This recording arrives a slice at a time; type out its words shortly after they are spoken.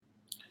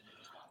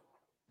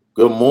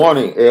Good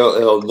morning,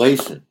 LL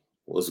Nation.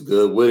 What's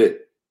good with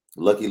it?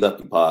 Lucky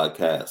Lefty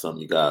Podcast. I'm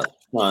you guys,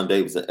 Sean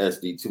Davis and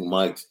SD2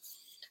 Mics.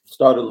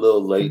 Started a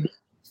little late.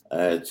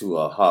 I had to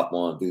hop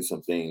on, do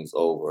some things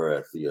over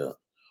at the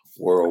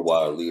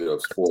Worldwide Leader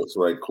of Sports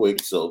right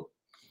quick. So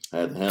I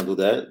had to handle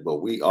that.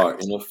 But we are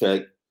in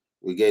effect.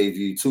 We gave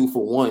you 2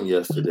 for 1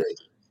 yesterday.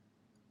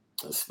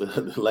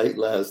 Late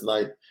last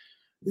night,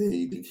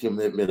 the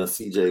commitment of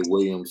CJ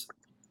Williams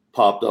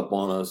popped up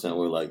on us, and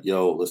we're like,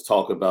 yo, let's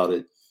talk about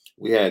it.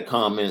 We had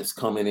comments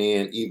coming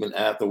in even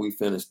after we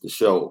finished the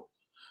show.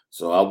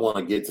 So I want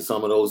to get to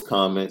some of those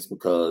comments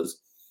because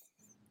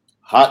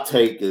hot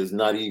take is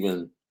not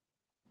even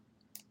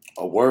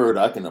a word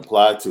I can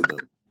apply to them.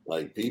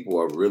 Like, people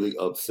are really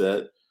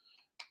upset.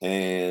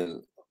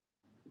 And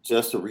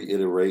just to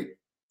reiterate,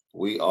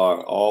 we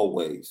are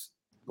always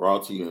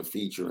brought to you and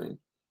featuring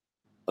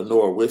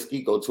Anora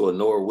Whiskey. Go to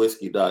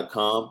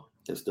AnoraWhiskey.com.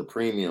 It's the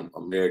premium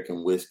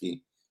American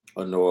whiskey,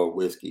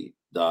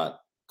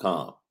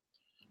 AnoraWhiskey.com.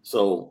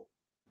 So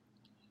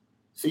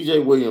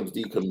CJ Williams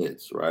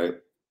decommits, right?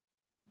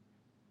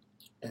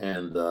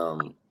 And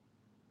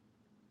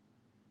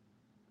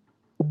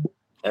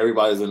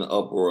everybody's in an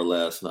uproar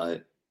last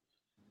night.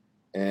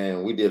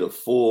 And we did a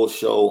full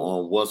show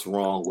on what's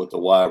wrong with the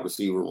wide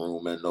receiver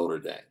room at Notre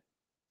Dame.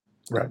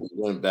 Right. We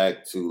went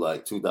back to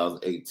like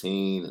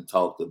 2018 and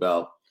talked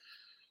about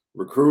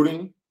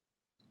recruiting,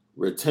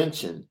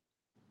 retention,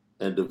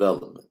 and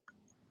development.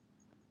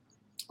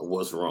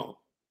 What's wrong?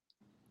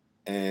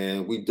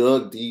 And we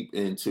dug deep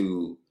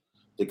into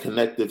the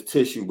connective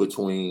tissue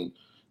between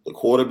the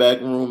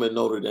quarterback room at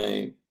Notre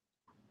Dame,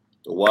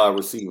 the wide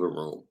receiver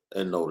room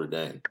at Notre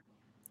Dame,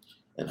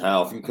 and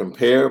how if you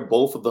compare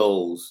both of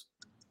those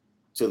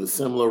to the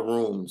similar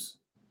rooms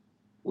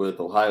with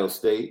Ohio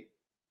State,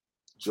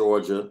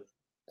 Georgia,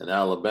 and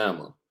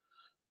Alabama,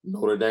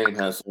 Notre Dame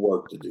has some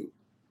work to do.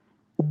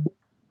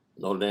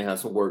 Notre Dame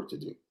has some work to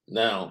do.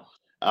 Now,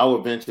 I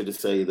would venture to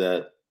say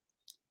that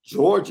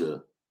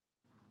Georgia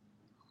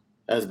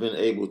has been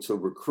able to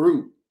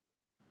recruit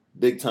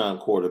big time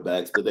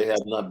quarterbacks, but they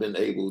have not been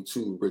able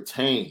to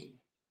retain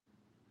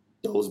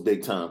those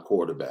big time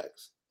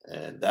quarterbacks.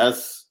 And that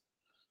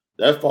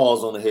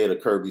falls on the head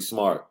of Kirby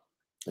Smart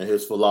and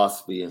his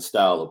philosophy and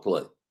style of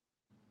play.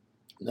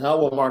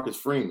 Now with Marcus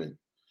Freeman,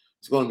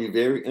 it's going to be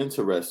very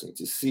interesting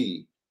to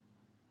see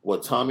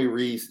what Tommy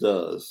Rees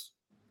does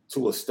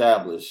to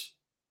establish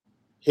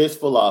his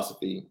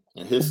philosophy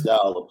and his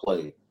style of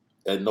play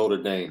at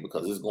Notre Dame,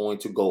 because it's going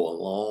to go a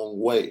long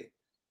way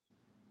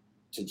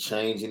to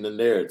changing the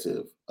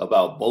narrative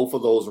about both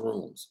of those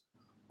rooms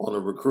on the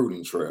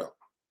recruiting trail.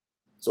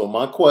 So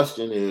my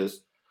question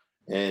is,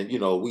 and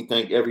we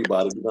thank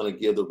everybody. We're going to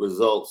give the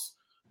results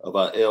of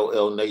our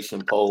LL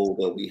Nation poll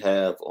that we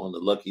have on the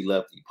Lucky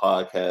Lefty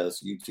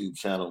Podcast YouTube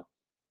channel.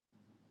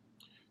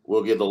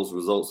 We'll get those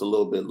results a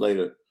little bit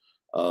later.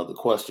 The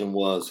question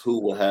was, who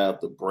will have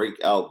the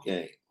breakout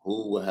game?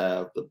 Who will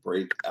have the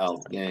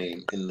breakout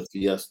game in the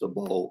Fiesta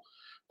Bowl?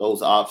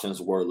 Those options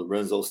were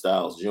Lorenzo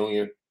Styles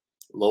Jr.,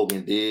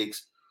 Logan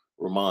Diggs,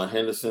 Ramon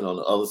Henderson on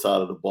the other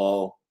side of the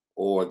ball,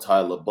 or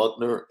Tyler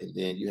Buckner. And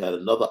then you had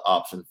another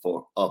option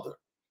for other.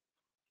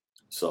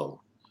 So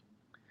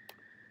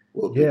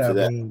we'll get to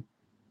that.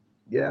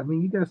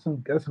 You got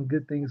some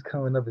good things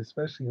coming up,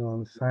 especially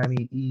on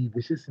signing eve.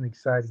 It's just an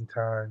exciting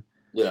time,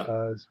 Yeah.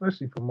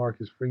 especially for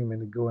Marcus Freeman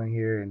to go in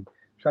here and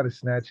try to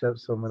snatch up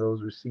some of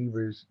those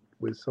receivers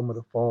with some of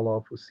the fall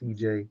off with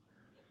CJ.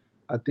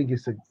 I think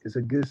it's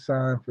a good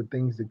sign for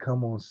things to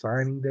come on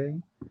signing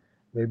day.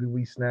 Maybe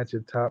we snatch a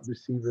top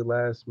receiver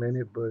last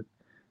minute, but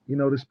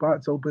the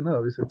spots open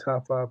up. It's a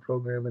top 5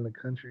 program in the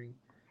country.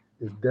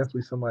 It's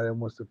definitely somebody that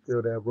wants to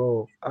fill that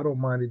role. I don't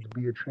mind it to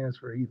be a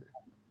transfer either.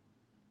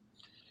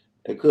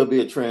 It could be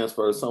a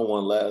transfer.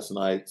 Someone last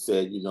night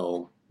said,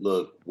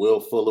 look, Will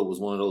Fuller was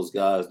one of those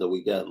guys that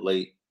we got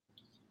late,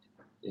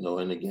 in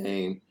the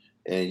game.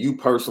 And you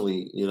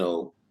personally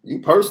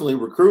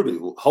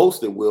recruited,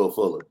 hosted Will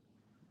Fuller.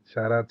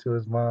 Shout out to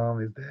his mom,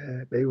 his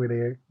dad. They were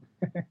there.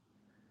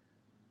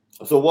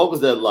 So what was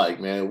that like,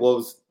 man?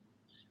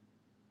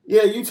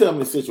 Yeah, you tell me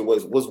the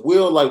situation. Was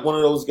Will like one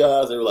of those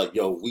guys that were like,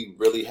 yo, we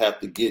really have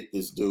to get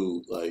this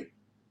dude? Like,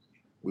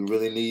 we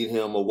really need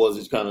him? Or was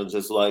it kind of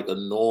just like a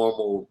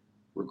normal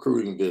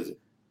recruiting visit?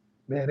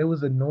 Man, it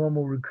was a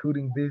normal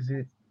recruiting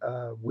visit.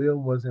 Will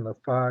wasn't a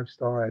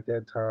 5-star at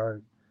that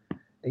time.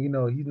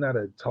 And he's not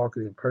a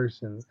talkative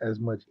person as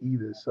much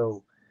either.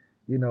 So,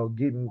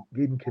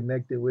 getting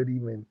connected with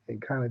him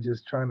and kind of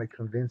just trying to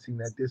convince him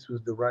that this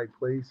was the right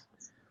place.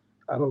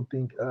 I don't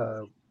think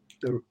the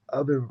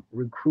other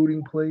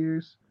recruited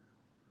players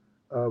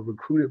for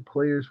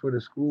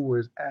the school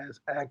was as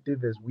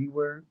active as we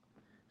were.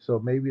 So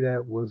maybe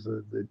that was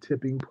the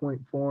tipping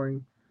point for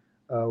him.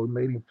 We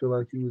made him feel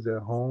like he was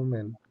at home,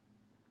 and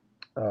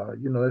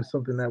that's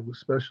something that was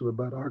special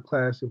about our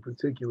class in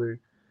particular,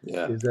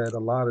 Yeah. is that a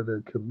lot of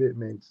the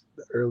commitments,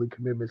 the early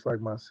commitments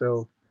like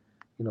myself,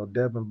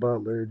 Devin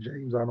Butler,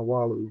 James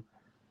Anawalu,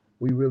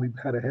 we really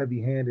had a heavy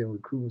hand in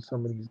recruiting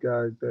some of these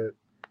guys that,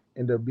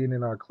 end up being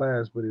in our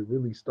class, but it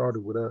really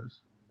started with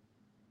us.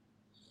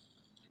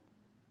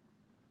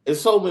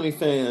 It's so many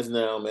fans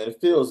now, man. It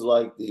feels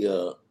like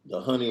the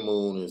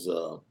honeymoon is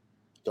the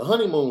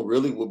honeymoon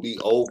really will be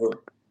over,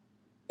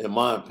 in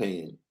my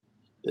opinion,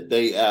 the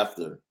day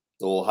after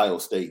the Ohio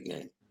State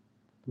game.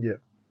 Yeah,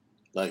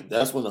 Like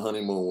that's when the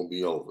honeymoon will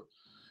be over.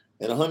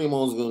 And the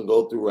honeymoon's gonna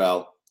go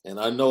throughout. And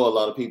I know a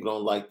lot of people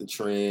don't like the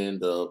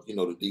trend of, the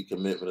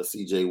decommitment of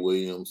CJ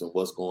Williams and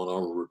what's going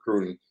on with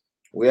recruiting.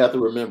 We have to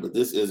remember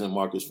this isn't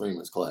Marcus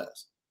Freeman's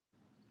class.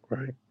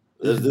 right.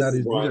 This This is this not is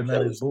his. These Brian are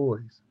not his Kelly's.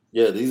 boys.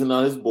 Yeah, these are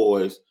not his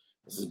boys.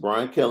 This is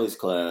Brian Kelly's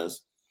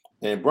class.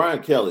 And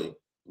Brian Kelly,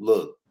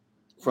 look,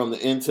 from the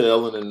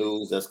intel and the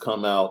news that's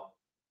come out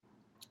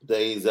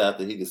days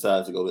after he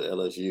decided to go to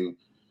LSU,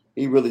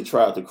 he really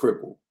tried to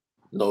cripple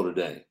Notre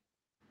Dame.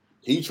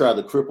 He tried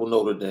to cripple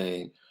Notre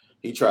Dame.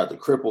 He tried to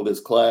cripple this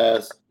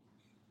class.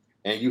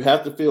 And you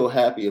have to feel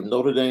happy if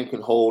Notre Dame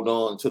can hold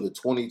on to the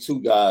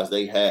 22 guys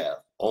they have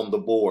on the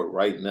board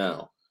right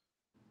now.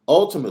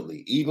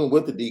 Ultimately, even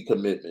with the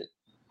decommitment,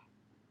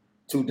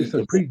 two It's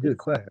a pretty good decommitments,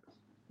 class.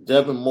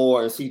 Devin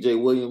Moore and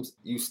CJ Williams,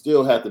 you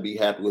still have to be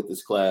happy with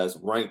this class,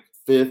 ranked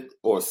fifth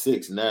or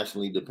sixth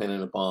nationally,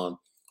 depending upon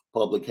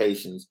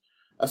publications.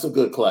 That's a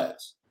good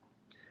class.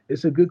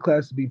 It's a good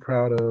class to be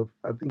proud of.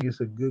 I think it's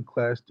a good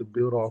class to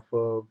build off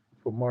of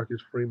for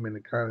Marcus Freeman to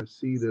kind of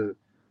see the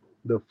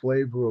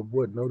flavor of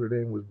what Notre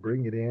Dame was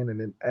bringing in and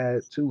then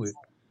add to it.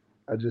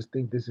 I just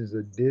think this is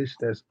a dish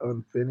that's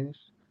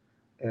unfinished,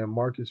 and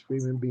Marcus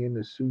Freeman being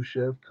the sous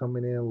chef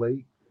coming in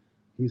late,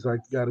 he's like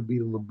got to be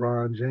the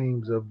LeBron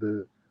James of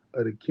the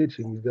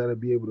kitchen. He's got to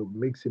be able to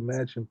mix and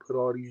match and put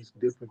all these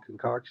different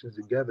concoctions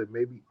together.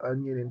 Maybe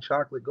onion and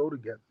chocolate go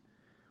together.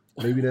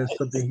 Maybe that's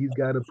something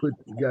got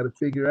to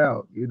figure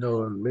out,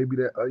 and maybe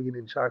that onion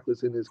and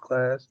chocolate's in his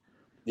class.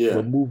 Yeah.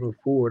 But moving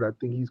forward, I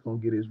think he's going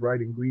to get his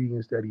right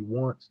ingredients that he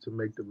wants to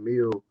make the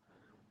meal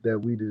that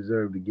we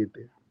deserve to get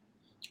there.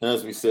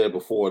 As we said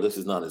before, this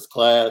is not his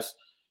class.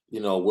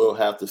 We'll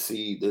have to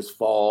see this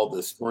fall,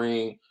 this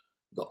spring,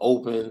 the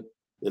Open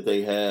that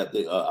they have,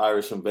 the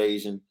Irish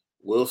Invasion.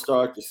 We'll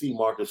start to see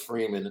Marcus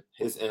Freeman,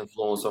 his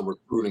influence on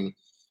recruiting,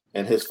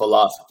 and his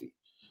philosophy.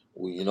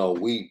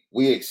 We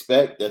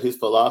expect that his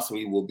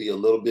philosophy will be a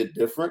little bit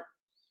different.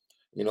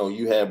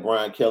 You had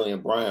Brian Kelly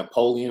and Brian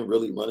Polian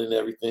really running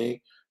everything.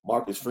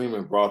 Marcus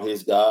Freeman brought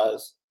his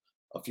guys,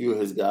 a few of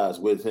his guys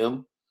with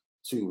him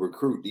to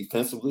recruit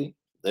defensively.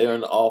 They're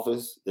in the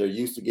office. They're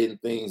used to getting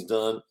things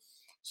done.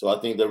 So I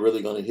think they're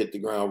really going to hit the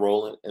ground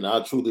rolling. And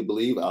I truly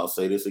believe, I'll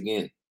say this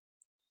again,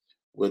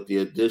 with the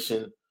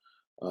addition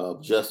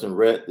of Justin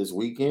Rhett this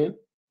weekend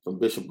from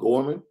Bishop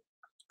Gorman,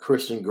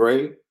 Christian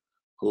Gray,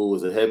 who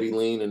was a heavy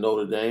lean in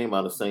Notre Dame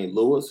out of St.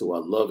 Louis, who I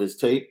love his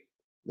tape.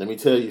 Let me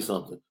tell you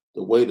something.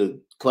 The way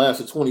the class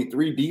of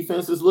 23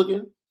 defense is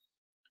looking,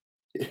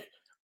 it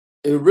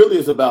really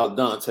is about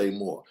Dante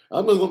Moore.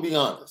 I'm just going to be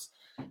honest.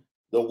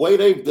 The way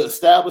they've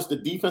established the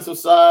defensive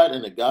side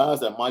and the guys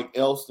that Mike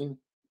Elston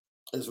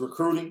is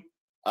recruiting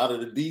out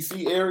of the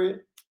DC area,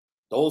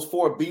 those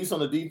four beasts on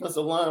the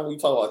defensive line, we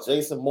talk about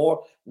Jason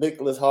Moore,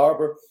 Nicholas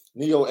Harbor,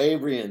 Neo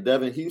Avery, and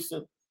Devin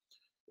Houston.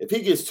 If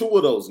he gets two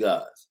of those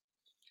guys,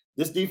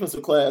 this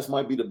defensive class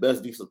might be the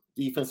best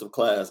defensive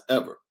class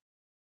ever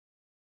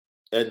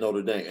at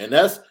Notre Dame. And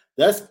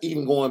that's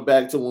even going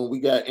back to when we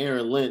got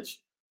Aaron Lynch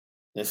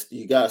and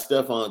you got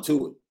Stephon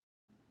Tuitt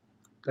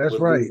That's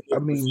with right. I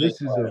the mean, same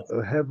this is class.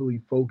 a heavily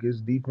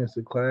focused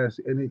defensive class,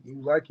 and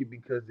you like it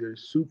because they're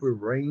super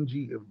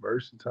rangy and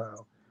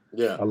versatile.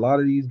 Yeah. A lot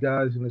of these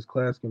guys in this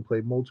class can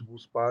play multiple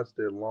spots.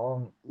 They're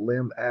long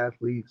limb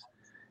athletes,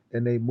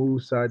 and they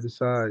move side to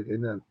side.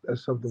 And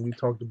that's something we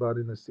talked about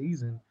in the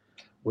season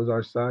was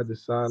our side to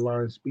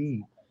sideline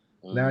speed.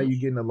 Now Mm-hmm. you're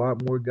getting a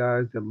lot more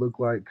guys that look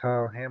like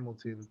Kyle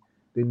Hamilton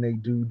than they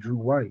do Drew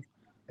White.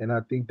 And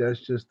I think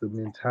that's just the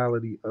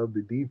mentality of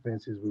the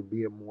defenses. We're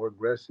being more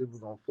aggressive. We're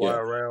gonna fly Yeah.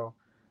 around,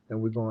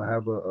 and we're gonna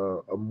have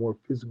a more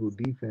physical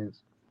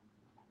defense.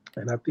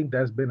 And I think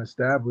that's been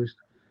established,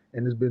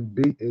 and it's been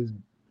big.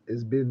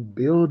 It's been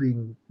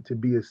building to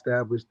be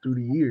established through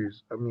the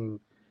years. I mean,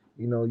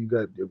 you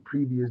got the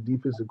previous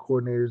defensive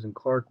coordinators and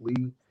Clark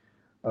Lee,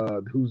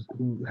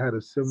 who had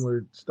a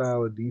similar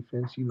style of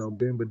defense.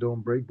 Bend but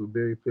don't break, but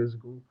very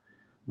physical.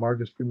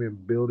 Marcus Freeman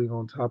building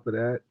on top of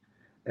that,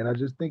 and I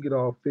just think it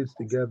all fits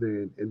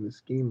together in the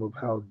scheme of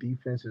how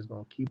defense is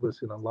going to keep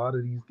us in a lot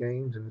of these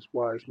games, and it's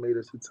why it's made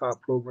us a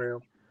top program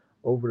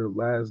over the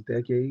last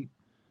decade.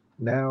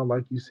 Now,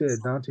 like you said,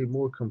 Dante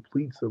Moore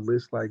completes a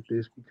list like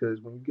this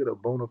because when you get a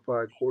bona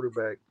fide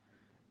quarterback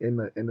in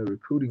the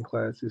recruiting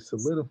class, it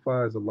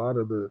solidifies a lot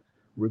of the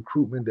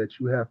recruitment that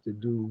you have to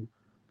do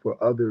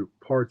for other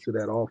parts of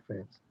that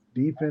offense.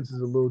 Defense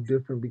is a little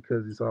different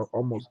because it's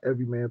almost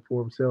every man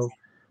for himself.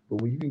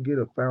 But when you can get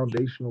a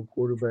foundational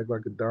quarterback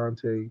like a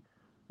Dante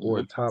or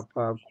Mm-hmm. a top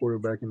five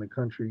quarterback in the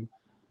country,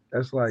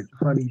 that's like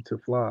honey to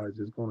flies.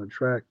 It's going to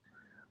attract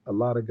a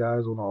lot of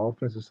guys on the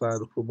offensive side of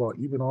the football,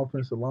 even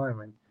offensive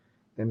linemen,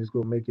 and it's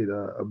going to make it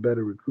a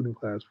better recruiting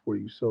class for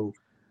you. So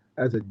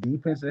as a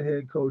defensive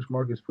head coach,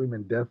 Marcus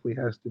Freeman definitely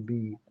has to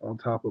be on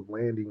top of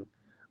landing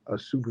a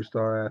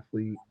superstar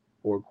athlete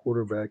or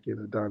quarterback in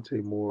a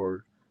Dante Moore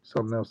or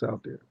something else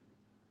out there.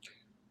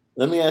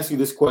 Let me ask you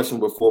this question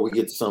before we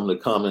get to some of the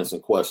comments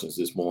and questions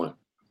this morning.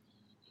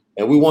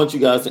 And we want you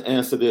guys to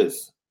answer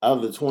this. Out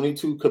of the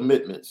 22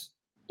 commitments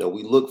that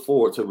we look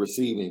forward to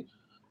receiving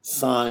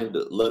signed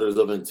letters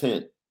of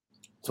intent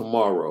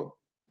tomorrow,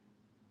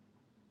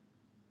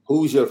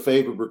 who's your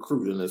favorite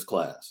recruit in this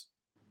class?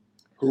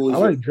 Who I is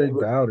your like Drake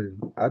favorite?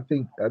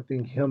 Bowden. I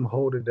think him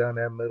holding down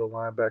that middle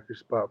linebacker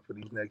spot for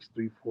these next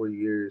 3-4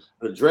 years.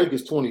 Drake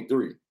is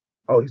 23.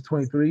 Oh, he's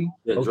 23.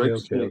 Yeah, Okay, Drake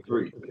is okay, okay,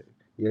 23. okay.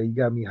 Yeah, you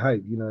got me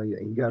hyped.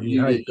 You got me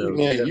You, hyped though. You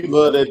man, you definitely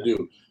love got me that hyped.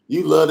 dude.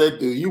 You love that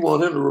dude. You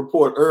want him to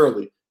report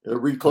early and I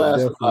definitely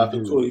reclassify for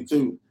do.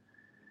 22.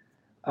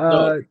 No,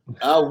 Uh,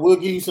 I will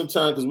give you some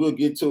time because we'll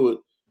get to it.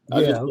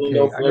 I yeah, just want to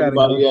know okay. I for gotta go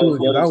everybody to else. it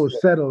because Let I us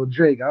was settled on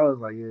Drake. I was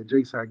like, yeah,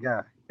 Drake's our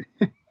guy.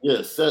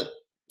 Yeah,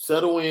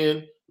 settle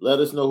in. Let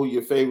us know who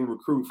your favorite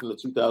recruit from the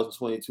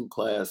 2022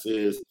 class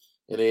is,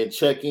 and then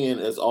check in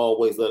as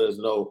always. Let us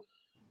know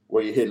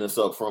where you're hitting us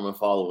up from and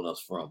following us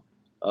from.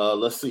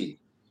 Let's see.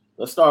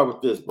 Let's start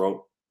with this,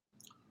 bro.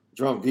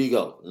 Drum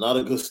Vigo, not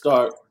a good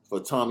start for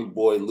Tommy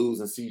Boy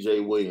losing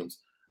C.J. Williams.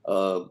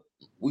 Uh,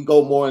 we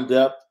go more in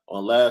depth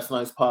on last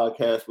night's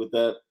podcast with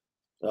that.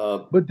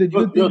 But the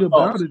good thing Your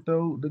about thoughts? it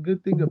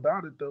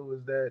though,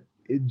 is that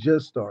it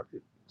just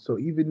started. So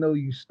even though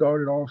you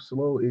started off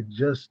slow, it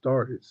just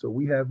started. So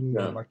we haven't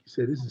even, Yeah. like you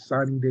said, this is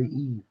signing day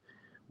eve.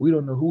 We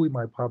don't know who we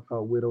might pop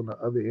out with on the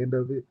other end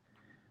of it.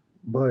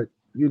 But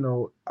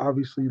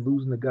obviously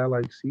losing a guy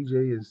like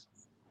CJ is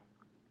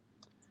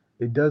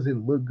it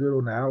doesn't look good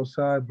on the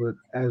outside. But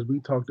as we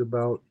talked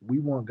about, we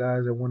want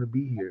guys that want to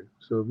be here.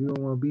 So if you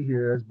don't want to be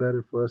here, that's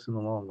better for us in the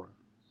long run.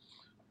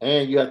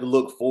 And you have to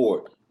look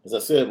forward. As I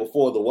said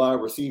before, the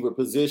wide receiver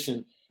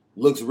position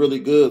looks really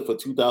good for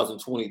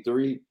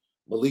 2023.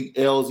 Malik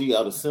Elzy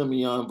out of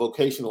Simeon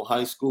Vocational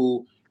High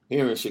School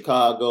here in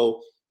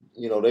Chicago.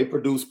 They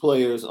produce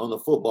players on the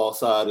football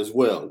side as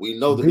well. We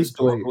know the Big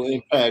historical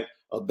players. impact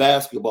of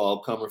basketball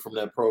coming from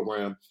that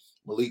program.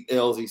 Malik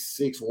Elzy,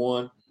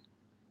 6'1,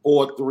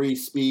 4'3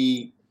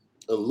 speed,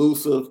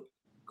 elusive,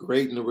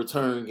 great in the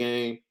return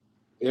game,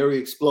 very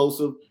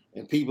explosive.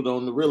 And people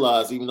don't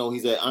realize, even though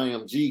he's at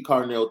IMG,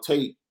 Carnell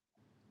Tate,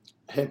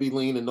 heavy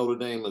lean in Notre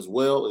Dame as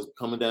well, is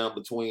coming down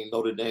between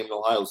Notre Dame and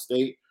Ohio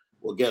State.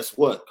 Well, guess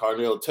what?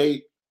 Carnell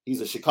Tate,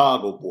 he's a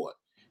Chicago boy.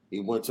 He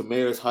went to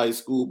Marist High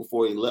School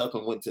before he left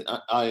and went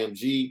to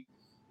IMG.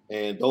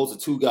 And those are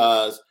two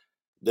guys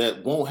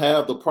that won't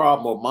have the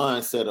problem or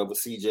mindset of a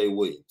CJ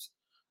Williams.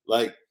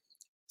 Like,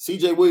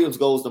 CJ Williams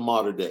goes to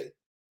Mater Dei,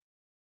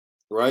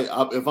 right?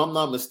 If I'm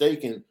not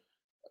mistaken,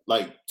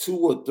 like 2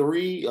 or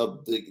 3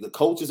 of the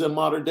coaches in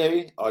Mater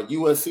Dei are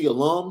USC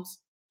alums.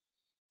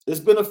 It's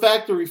been a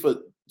factory for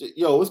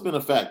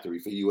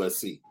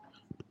USC.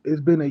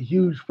 It's been a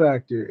huge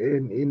factor.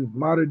 And in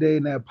Mater Dei,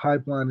 in that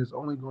pipeline is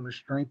only going to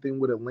strengthen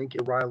with a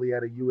Lincoln Riley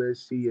at a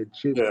USC, a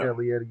Chip Yeah.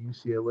 Kelly at a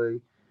UCLA.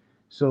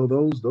 So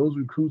those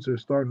recruits are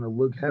starting to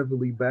look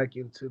heavily back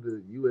into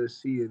the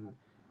USC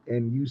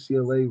and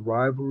UCLA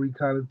rivalry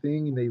kind of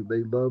thing, and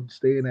they loved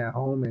staying at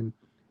home. And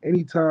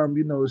anytime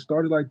it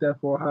started like that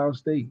for Ohio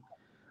State.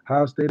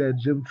 Ohio State at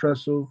Jim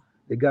Tressel,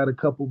 they got a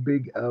couple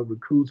big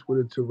recruits with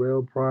a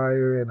Terrell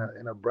Pryor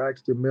and a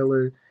Braxton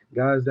Miller,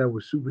 guys that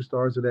were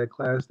superstars of that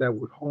class that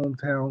were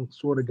hometown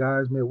sort of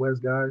guys,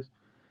 Midwest guys,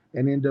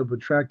 and end up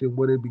attracting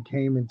what it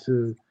became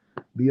into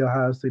the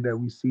Ohio State that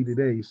we see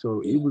today.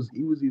 So it was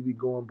even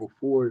going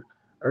before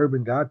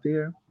Urban got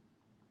there.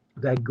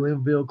 That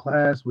Glenville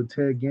class with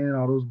Ted Gannon,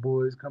 all those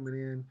boys coming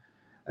in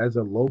as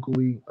a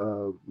locally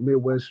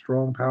Midwest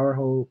strong power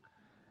hold,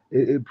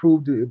 it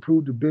proved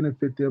to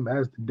benefit them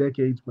as the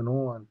decades went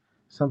on.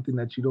 Something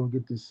that you don't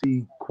get to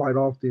see quite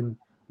often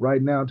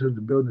right now in terms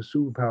of building a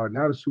superpower.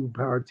 Now the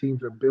superpower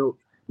teams are built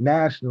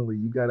nationally.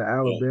 You got an Yeah.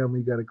 Alabama,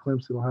 you got a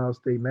Clemson, Ohio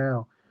State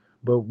now,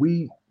 but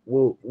we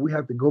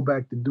have to go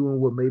back to doing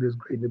what made us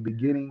great in the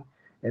beginning,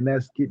 and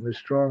that's getting a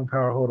strong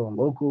power hold on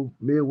local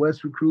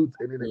Midwest recruits,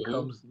 and then it Mm-hmm.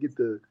 comes get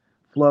the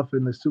fluff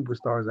and the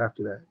superstars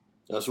after that.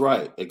 That's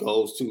right. It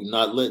goes to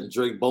not letting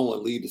Drake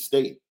Bowen lead the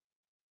state.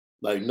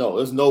 Like, no,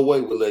 there's no way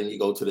we're letting you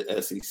go to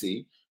the SEC.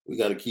 We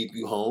got to keep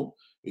you home.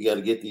 We got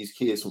to get these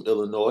kids from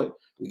Illinois.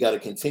 We got to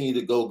continue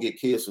to go get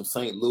kids from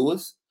St.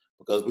 Louis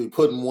because we're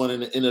putting one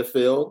in the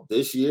NFL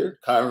this year,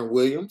 Kyron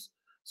Williams.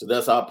 So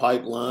that's our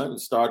pipeline.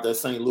 Start that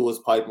St. Louis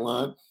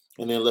pipeline.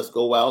 And then let's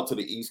go out to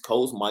the East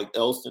Coast. Mike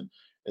Elston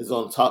is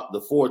on top,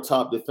 the 4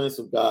 top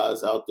defensive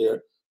guys out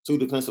there, 2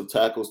 defensive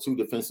tackles, 2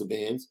 defensive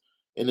ends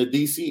in the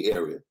DC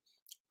area.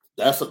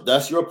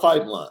 That's your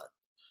pipeline.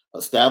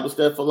 Establish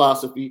that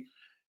philosophy.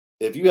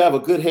 If you have a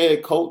good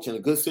head coach and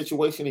a good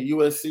situation at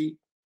USC,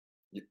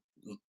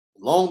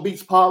 Long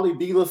Beach Poly,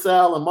 De La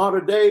Salle, and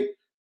Mater Dei,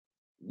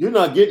 you're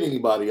not getting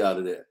anybody out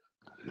of there.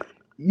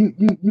 You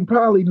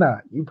probably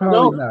not. You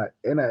probably No. not.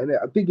 And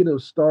I think it'll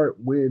start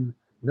when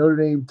Notre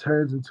Dame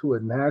turns into a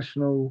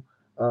national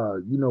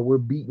We're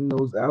beating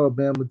those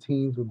Alabama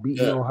teams. We're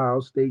beating Yeah, Ohio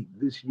State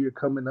this year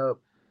coming up.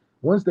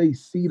 Once they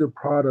see the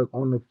product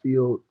on the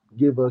field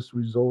give us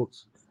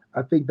results,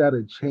 I think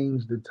that'll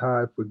change the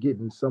tide for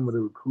getting some of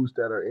the recruits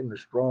that are in the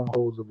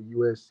strongholds of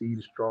USC,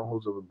 the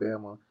strongholds of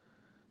Alabama.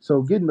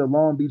 So getting the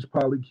Long Beach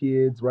Poly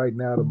kids right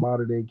now, the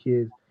modern day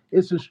kids,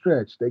 it's a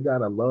stretch. They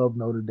gotta love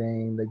Notre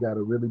Dame. They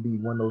gotta really be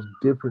one of those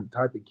different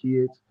type of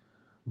kids.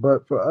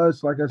 But for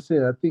us, like I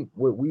said, I think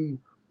what we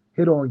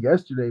hit on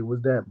yesterday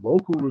was that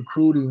local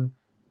recruiting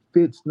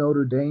fits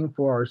Notre Dame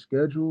for our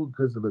schedule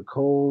because of the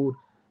cold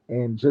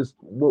and just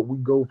what we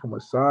go from a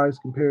size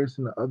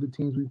comparison to other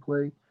teams we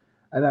play.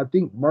 And I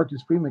think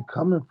Marcus Freeman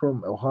coming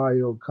from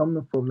Ohio,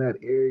 coming from that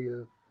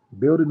area,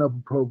 building up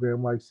a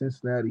program like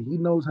Cincinnati, he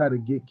knows how to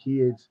get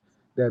kids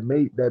that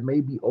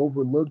may be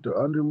overlooked or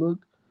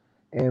underlooked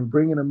and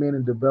bringing them in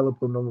and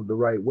developing them the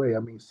right way. I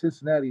mean,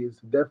 Cincinnati is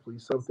definitely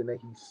something that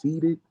he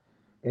seeded,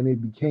 and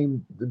it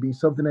became to be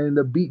something that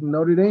ended up beating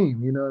Notre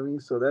Dame. You know what I mean?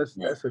 So that's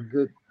yeah, that's a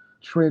good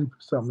trend for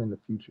something in the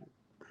future.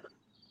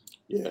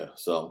 yeah.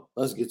 So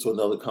let's get to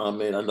another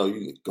comment. I know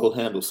you go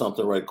handle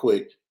something right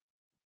quick.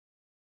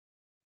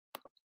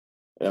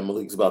 And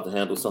Malik's about to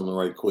handle something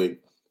right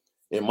quick.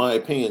 In my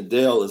opinion,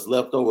 Dell is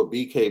leftover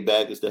BK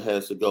baggage that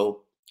has to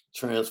go.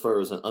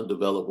 Transfers and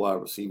undeveloped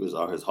wide receivers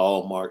are his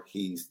hallmark.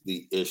 He's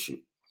the issue.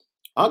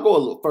 I'll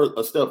go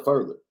a step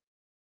further.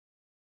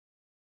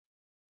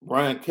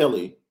 Brian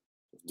Kelly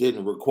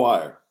didn't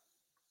require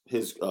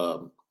his,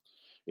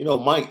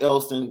 Mike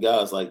Elston,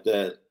 guys like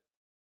that,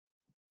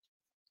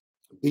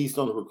 beast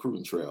on the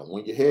recruiting trail.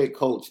 When your head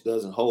coach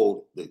doesn't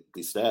hold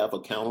the staff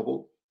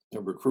accountable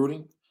in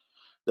recruiting,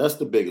 that's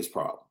the biggest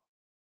problem.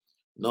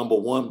 Number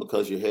one,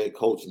 because your head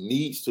coach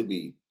needs to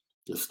be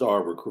the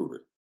star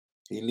recruiter.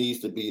 He needs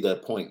to be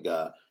that point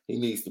guy. He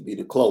needs to be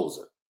the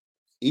closer.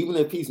 Even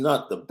if he's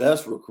not the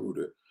best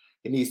recruiter,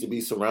 he needs to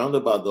be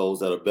surrounded by those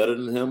that are better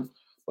than him.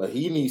 But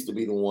he needs to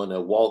be the one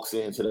that walks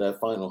into that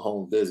final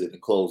home visit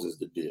and closes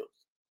the deal.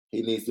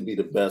 He needs to be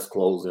the best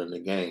closer in the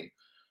game.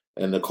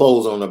 And the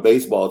closer on a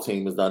baseball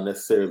team is not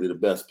necessarily the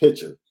best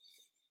pitcher,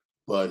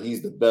 but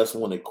he's the best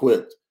one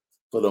equipped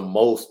for the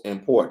most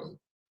important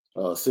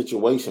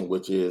situation,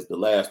 which is the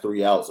last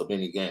 3 outs of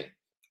any game,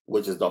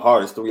 which is the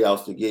hardest 3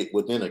 outs to get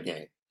within a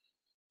game.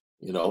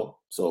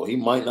 So he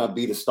might not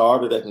be the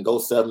starter that can go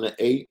 7 to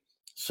 8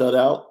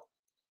 shutout,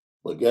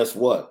 but guess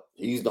what?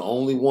 He's the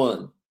only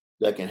one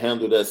that can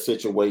handle that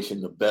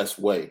situation the best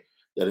way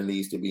that it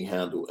needs to be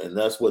handled. And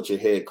that's what your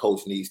head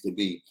coach needs to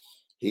be.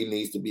 He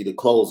needs to be the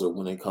closer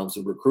when it comes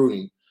to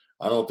recruiting.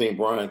 I don't think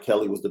Brian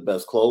Kelly was the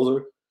best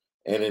closer.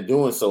 And in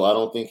doing so, I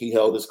don't think he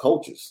held his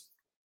coaches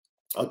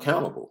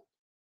accountable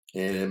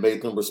and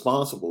made them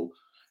responsible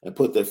and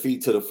put their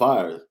feet to the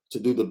fire to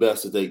do the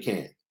best that they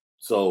can.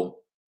 So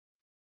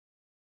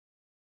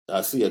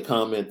I see a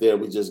comment there.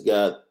 We just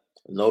got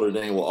Notre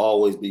Dame will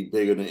always be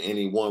bigger than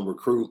any one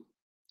recruit.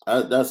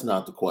 That's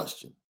not the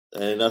question.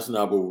 And that's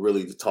not what we're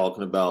really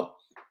talking about.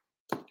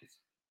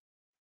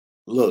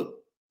 Look,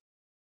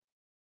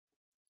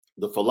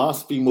 the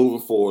philosophy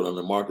moving forward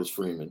under Marcus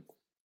Freeman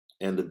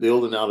and the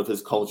building out of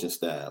his coaching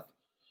staff.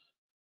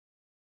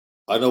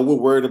 I know we're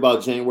worried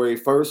about January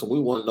 1st and we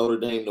want Notre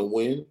Dame to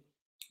win,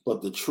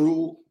 but the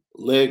true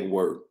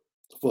legwork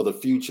for the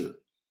future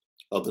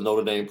of the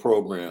Notre Dame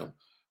program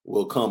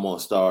will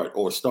start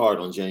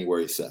on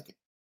January 2nd.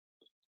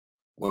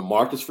 When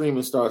Marcus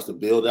Freeman starts to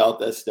build out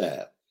that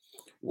staff,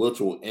 which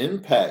will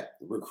impact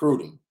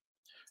recruiting,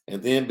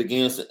 and then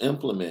begins to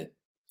implement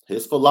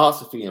his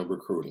philosophy in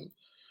recruiting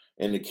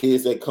and the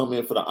kids that come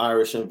in for the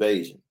Irish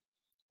invasion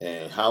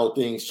and how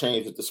things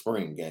change with the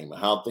spring game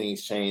and how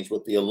things change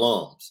with the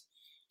alums,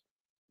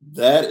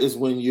 that is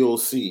when you'll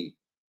see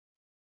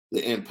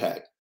the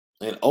impact.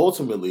 And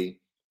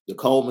ultimately, the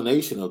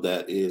culmination of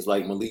that is,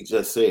 like Malik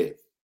just said,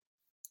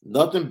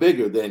 nothing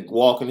bigger than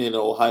walking into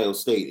Ohio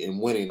State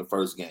and winning the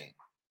first game.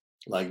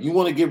 Like, you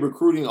want to get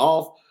recruiting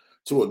off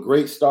to a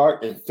great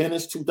start and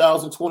finish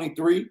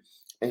 2023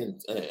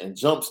 and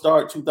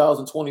jumpstart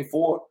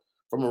 2024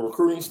 from a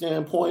recruiting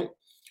standpoint,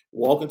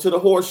 walk into the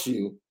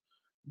horseshoe,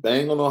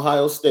 bang on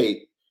Ohio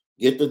State,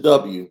 get the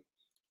W,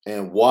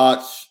 and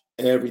watch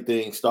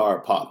everything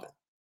start popping.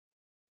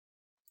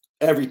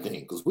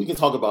 Everything. Because we can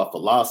talk about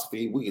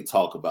philosophy, we can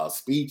talk about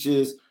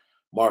speeches,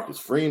 Marcus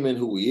Freeman,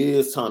 who he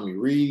is, Tommy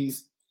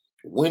Rees,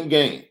 win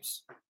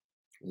games.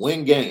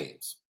 Win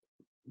games.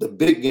 The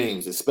big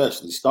games,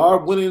 especially.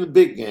 Start winning the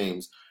big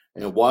games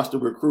and watch the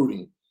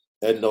recruiting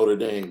at Notre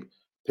Dame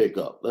pick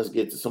up. Let's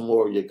get to some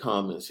more of your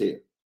comments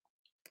here.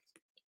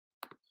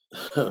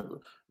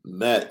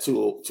 Matt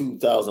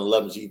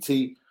 2011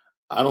 GT.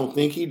 I don't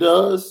think he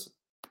does,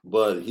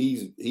 but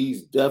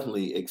he's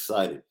definitely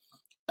excited.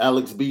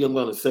 Alex B, I'm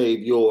going to save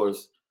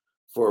yours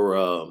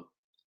for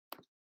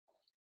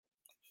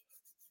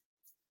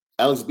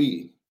Alex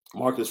B.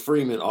 Marcus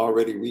Freeman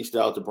already reached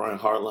out to Brian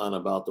Hartline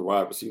about the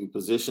wide receiver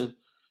position.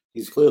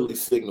 He's clearly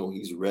signaled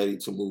he's ready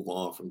to move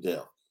on from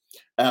Dell.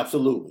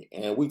 Absolutely.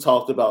 And we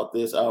talked about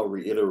this. I'll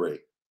reiterate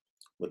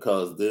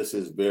because this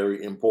is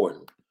very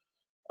important.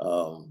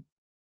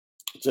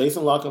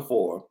 Jason La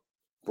Canfora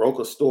broke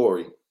a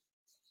story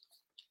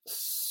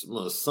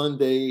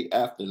Sunday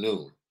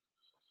afternoon,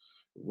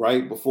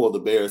 right before the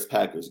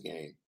Bears-Packers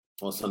game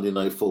on Sunday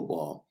Night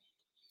Football.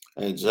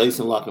 And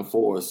Jason La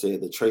Canfora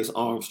said that Trace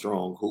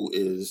Armstrong, who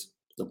is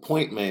the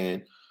point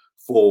man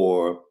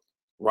for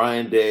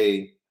Ryan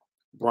Day,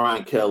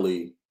 Brian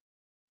Kelly,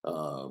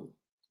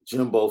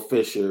 Jimbo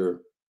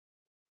Fisher,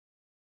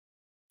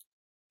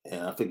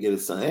 and I forget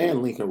his son,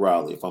 and Lincoln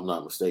Riley, if I'm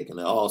not mistaken.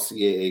 They're all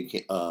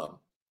CAA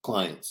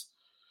clients.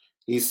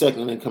 He's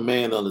second in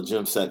command under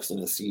Jim Sexton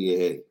at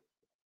CAA.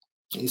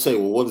 You say,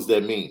 well, what does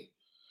that mean?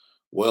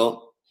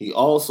 Well, he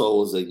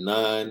also is a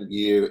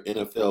 9-year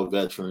NFL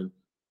veteran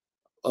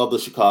of the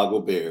Chicago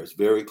Bears,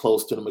 very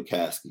close to the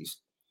McCaskies,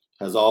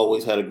 has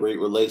always had a great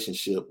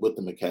relationship with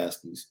the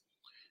McCaskies,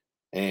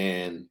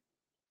 and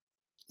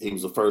he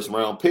was a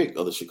first-round pick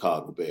of the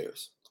Chicago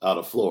Bears out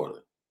of Florida.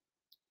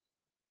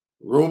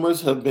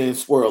 Rumors have been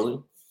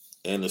swirling,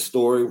 and the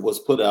story was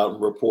put out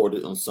and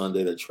reported on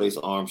Sunday that Trace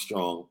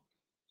Armstrong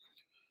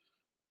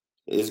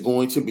is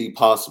going to be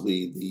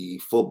possibly the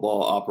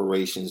football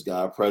operations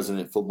guy,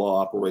 president football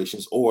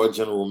operations, or a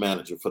general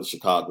manager for the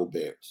Chicago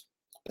Bears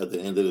at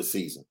the end of the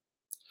season.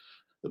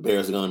 The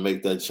Bears are going to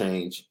make that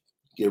change,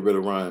 get rid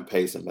of Ryan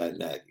Pace and Matt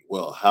Nagy.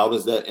 Well, how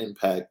does that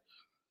impact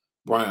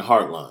Brian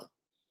Hartline?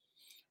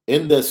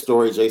 In that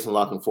story, Jason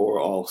La Canfora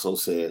also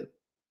said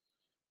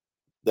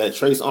that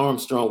Trace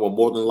Armstrong will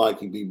more than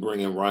likely be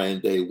bringing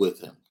Ryan Day with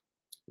him.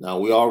 Now,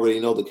 we already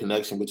know the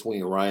connection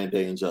between Ryan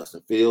Day and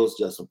Justin Fields.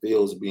 Justin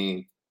Fields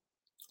being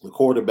the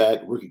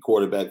rookie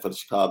quarterback for the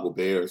Chicago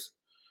Bears.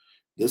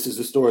 This is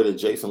the story that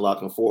Jason La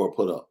Canfora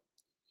put up.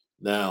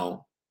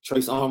 Now,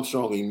 Trace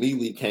Armstrong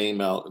immediately came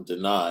out and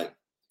denied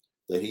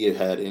that he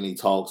had any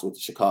talks with the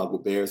Chicago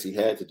Bears. He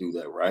had to do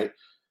that, right?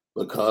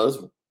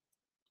 Because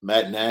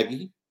Matt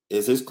Nagy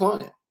is his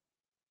client.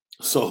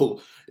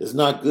 So it's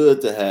not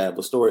good to have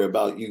a story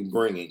about you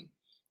bringing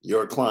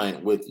your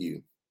client with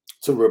you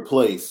to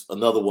replace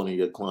another one of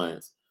your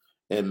clients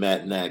and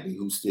Matt Nagy,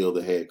 who's still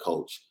the head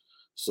coach.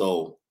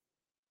 So,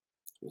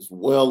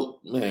 well,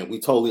 man,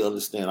 we totally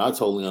understand. I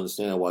totally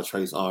understand why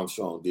Trace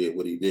Armstrong did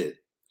what he did.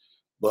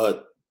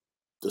 But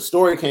the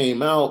story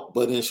came out,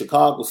 but in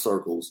Chicago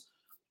circles,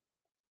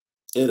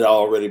 it had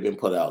already been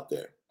put out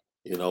there.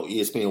 You know,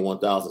 ESPN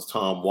 1000's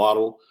Tom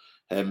Waddle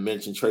had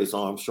mentioned Trace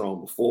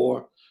Armstrong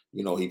before.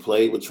 You know, he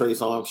played with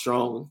Trace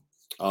Armstrong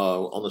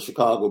on the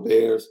Chicago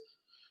Bears,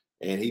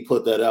 and he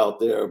put that out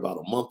there about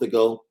a month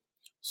ago.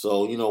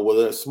 So, you know, where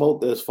there's smoke,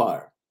 there's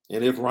fire.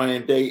 And if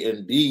Ryan Day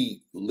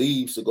indeed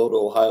leaves to go to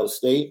Ohio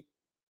State,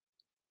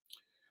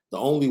 the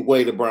only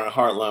way that Brian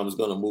Hartline was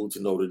going to move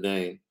to Notre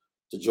Dame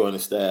to join the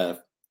staff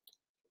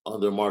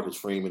under Marcus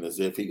Freeman is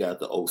if he got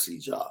the OC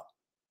job,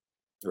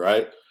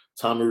 right?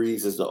 Tommy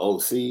Rees is the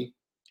OC.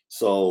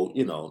 So,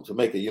 you know, to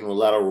make a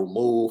unilateral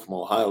move from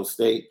Ohio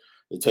State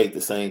to take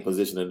the same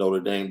position at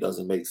Notre Dame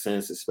doesn't make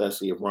sense,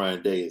 especially if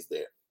Ryan Day is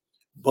there.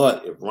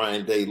 But if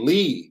Ryan Day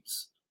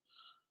leaves,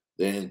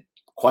 then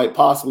quite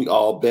possibly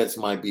all bets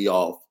might be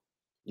off.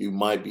 You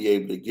might be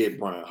able to get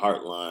Brian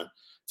Hartline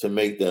to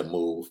make that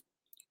move.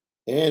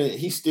 And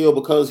he still,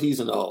 because he's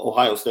an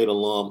Ohio State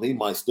alum, he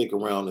might stick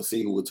around and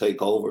see who would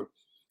take over.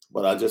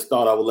 But I just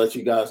thought I would let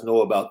you guys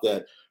know about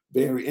that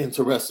very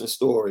interesting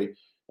story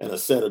and a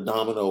set of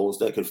dominoes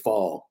that could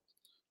fall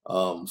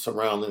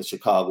surrounding the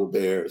Chicago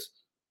Bears,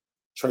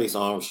 Trace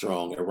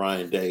Armstrong, and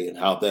Ryan Day, and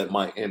how that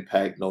might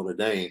impact Notre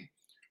Dame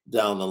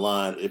down the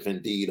line if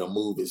indeed a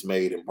move is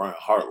made and Brian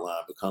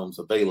Hartline becomes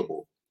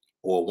available,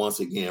 or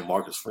once again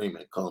Marcus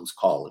Freeman comes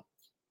calling.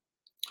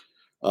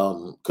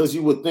 Because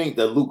you would think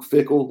that Luke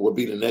Fickell would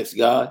be the next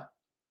guy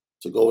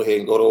to go ahead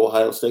and go to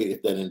Ohio State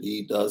if that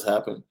indeed does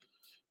happen.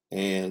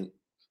 And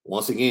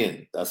once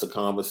again, that's a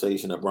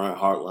conversation that Brian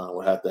Hartline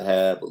would have to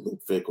have with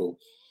Luke Fickell.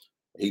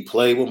 He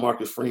played with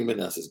Marcus Freeman,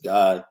 that's his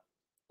guy,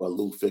 but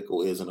Luke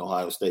Fickell is an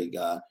Ohio State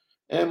guy.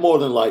 And more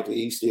than likely,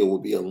 he still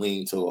would be a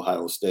lean to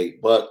Ohio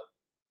State. But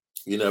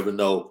you never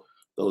know.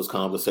 Those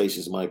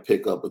conversations might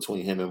pick up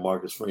between him and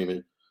Marcus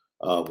Freeman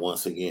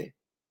once again.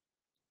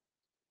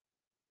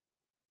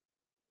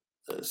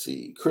 Let's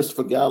see.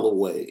 Christopher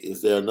Galloway.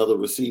 Is there another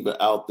receiver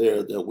out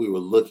there that we were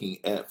looking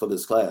at for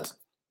this class?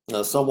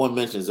 Someone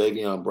mentioned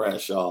Xavier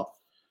Bradshaw,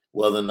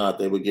 whether or not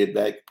they would get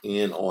back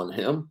in on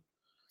him.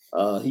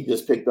 He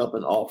just picked up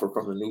an offer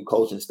from the new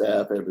coaching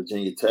staff at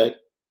Virginia Tech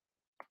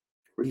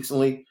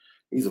recently.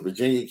 He's a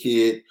Virginia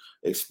kid,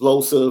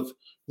 explosive.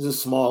 He's a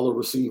smaller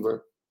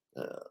receiver.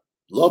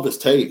 Love his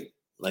tape.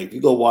 Like, if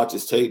you go watch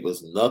his tape,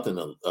 there's nothing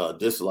to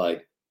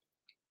dislike.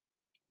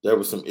 There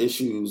were some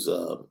issues.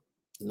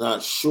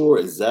 Not sure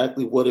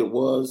exactly what it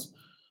was,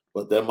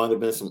 but there might have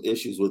been some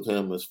issues with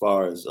him as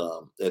far as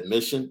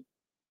admission.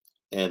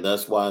 And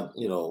that's why,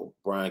 you know,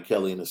 Brian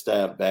Kelly and the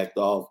staff backed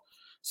off.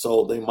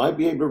 So they might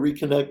be able to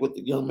reconnect with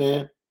the young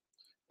man.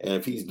 And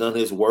if he's done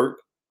his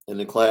work in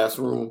the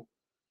classroom,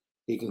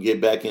 he can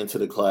get back into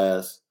the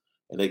class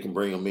and they can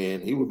bring him in.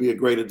 He would be a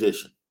great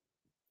addition.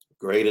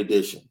 Great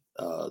addition.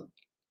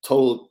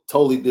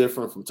 Totally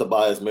different from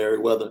Tobias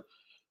Merriweather,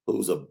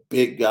 who's a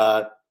big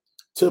guy,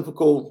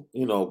 Typical,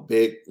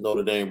 big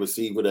Notre Dame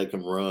receiver that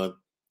can run,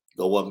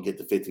 go up and get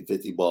the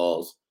 50-50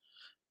 balls.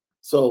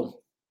 So,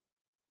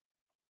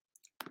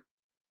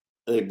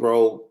 hey,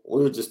 bro,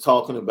 we were just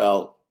talking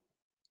about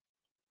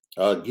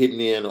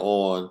getting in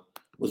on,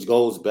 which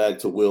goes back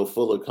to Will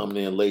Fuller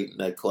coming in late in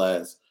that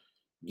class,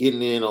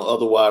 getting in on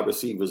other wide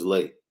receivers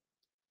late.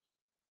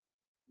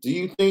 Do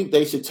you think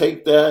they should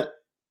take that,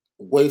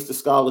 waste the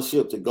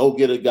scholarship to go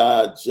get a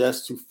guy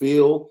just to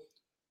fill,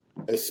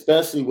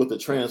 especially with the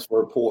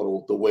transfer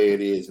portal the way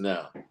it is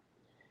now?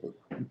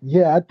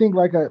 Yeah, I think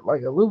like a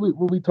little bit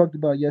what we talked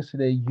about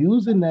yesterday,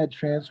 using that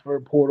transfer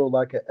portal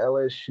like a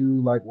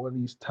LSU, like one of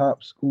these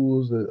top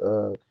schools,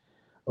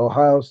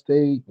 Ohio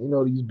State,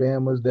 these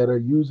Bamas that are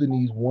using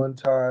these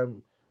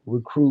one-time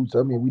recruits.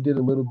 I mean, we did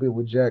a little bit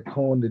with Jack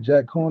Cohen. The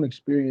Jack Cohen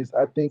experience,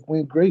 I think,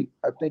 went great.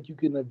 I think you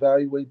can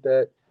evaluate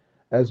that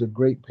as a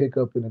great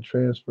pickup in the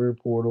transfer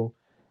portal.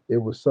 It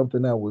was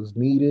something that was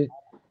needed.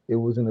 It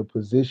was in a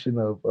position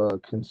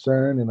of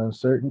concern and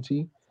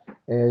uncertainty,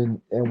 and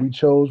we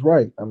chose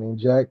right. I mean,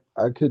 Jack,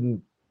 I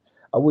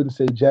wouldn't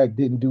say Jack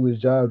didn't do his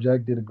job.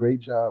 Jack did a great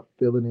job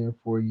filling in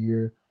for a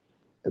year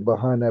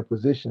behind that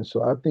position.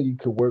 So I think he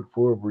could work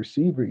for a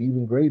receiver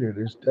even greater.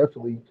 There's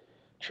definitely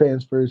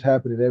transfers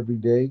happening every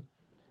day.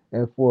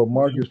 And for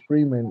Marcus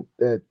Freeman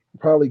that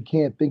probably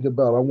can't think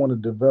about, I want to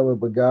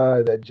develop a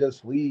guy that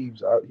just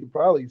leaves, he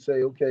probably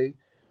say, okay,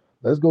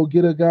 let's go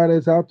get a guy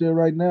that's out there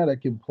right now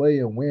that can play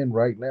and win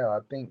right now. I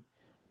think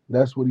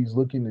that's what he's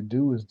looking to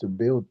do is to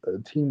build a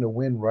team to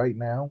win right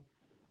now,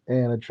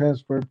 and a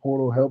transfer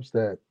portal helps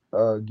that.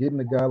 Getting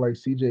a guy like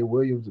C.J.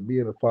 Williams to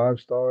being a 5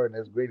 star and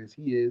as great as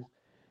he is,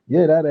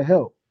 yeah, that'll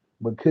help.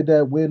 But could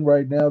that win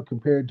right now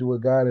compared to a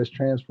guy that's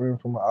transferring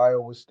from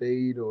Iowa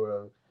State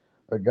or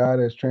a guy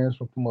that's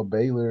transferring from a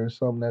Baylor or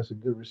something that's a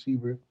good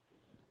receiver?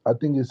 I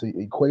think it's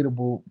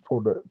equatable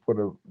for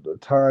the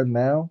time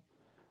now,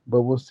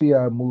 but we'll see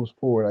how it moves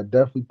forward. I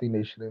definitely think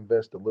they should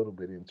invest a little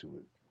bit into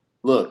it.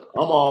 Look,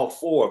 I'm all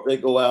for if they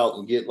go out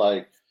and get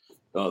like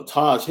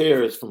Taj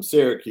Harris from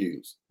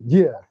Syracuse.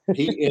 Yeah,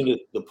 He entered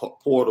the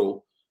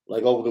portal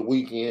like over the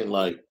weekend.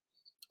 Like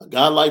a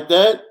guy like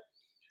that,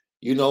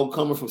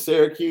 coming from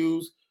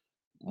Syracuse,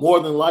 more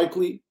than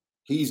likely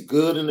he's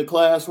good in the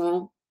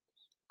classroom.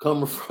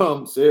 Coming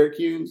from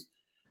Syracuse,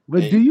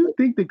 but and do you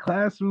think the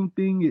classroom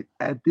thing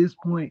at this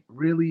point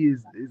really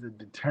is a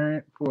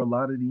deterrent for a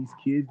lot of these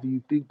kids? Do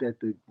you think that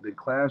the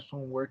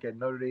classroom work at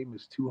Notre Dame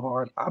is too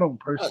hard? I don't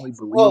personally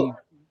believe well,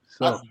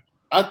 I so.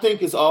 I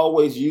think it's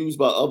always used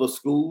by other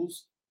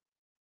schools,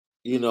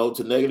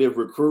 to negative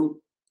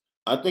recruit.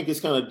 I think it's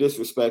kind of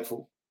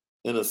disrespectful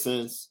in a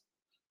sense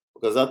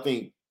because I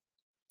think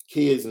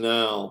kids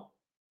now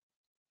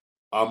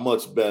are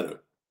much better.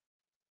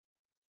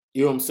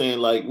 You know what I'm saying?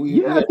 Like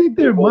we Yeah, I have think to get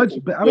they're over much, the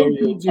but I don't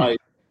think. stereotype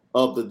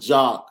of the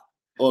jock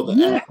or the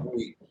Yeah,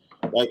 athlete.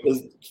 Like,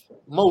 'cause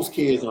most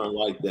kids aren't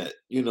like that.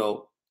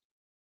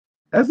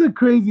 that's a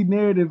crazy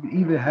narrative to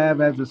even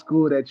have as a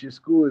school that your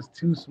school is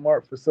too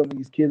smart for some of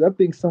these kids. I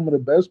think some of the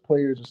best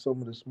players are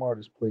some of the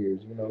smartest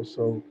players.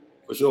 So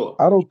For sure.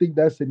 I don't think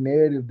that's a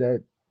narrative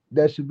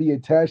that should be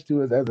attached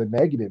to us as a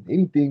negative.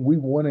 Anything we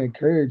want to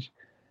encourage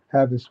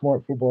having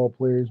smart football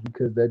players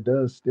because that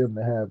does stem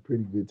to have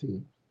pretty good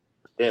teams.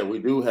 Yeah, we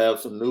do have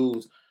some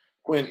news.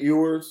 Quinn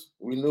Ewers,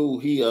 we knew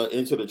he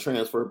entered the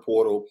transfer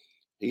portal.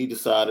 He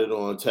decided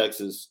on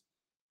Texas.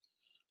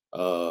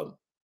 Uh,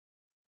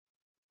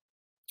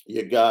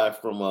 your guy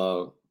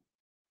from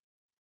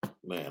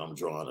man, I'm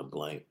drawing a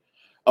blank.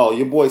 Oh,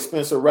 your boy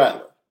Spencer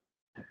Rattler.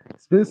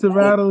 Spencer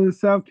Rattle in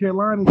South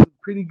Carolina is a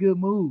pretty good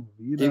move.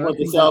 He I went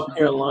to think that's South a good move for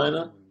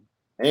Carolina him.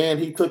 and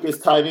he took his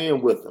tight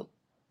end with him.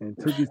 And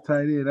took his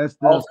tight end. That's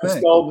the Austin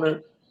effect.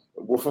 Skolner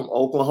were from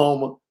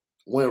Oklahoma,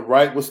 went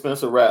right with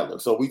Spencer Rattler.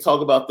 So we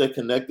talk about that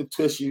connective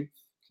tissue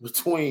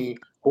between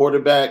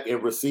quarterback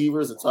and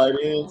receivers and tight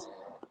ends.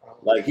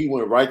 Like he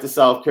went right to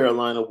South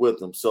Carolina with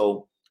them.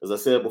 So as I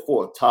said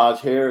before, Taj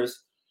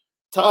Harris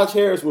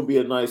would be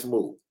a nice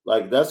move.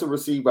 Like that's a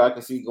receiver I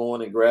can see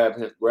going and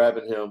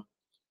grabbing him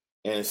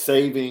and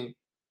saving,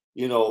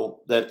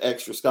 that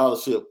extra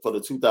scholarship for the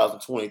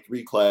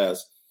 2023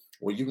 class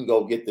where you can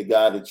go get the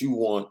guy that you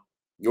want,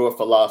 your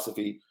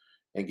philosophy,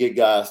 and get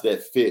guys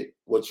that fit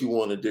what you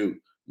want to do.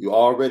 You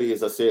already,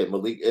 as I said,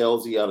 Malik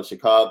Elzy out of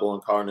Chicago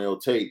and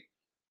Carnell Tate.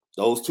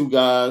 Those two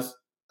guys,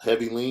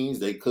 heavy leans,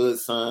 they could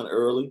sign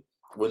early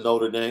with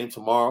Notre Dame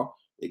tomorrow.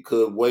 They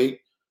could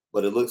wait,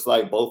 but it looks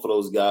like both of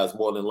those guys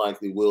more than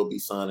likely will be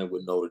signing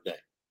with Notre Dame.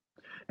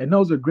 And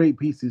those are great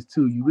pieces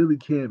too. You really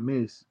can't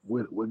miss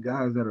with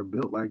guys that are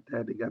built like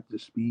that. They got the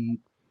speed.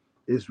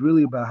 It's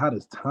really about how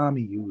does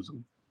Tommy use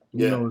them.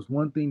 Yeah. It's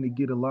one thing to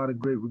get a lot of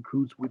great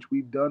recruits, which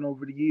we've done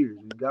over the years.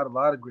 We've got a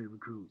lot of great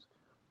recruits,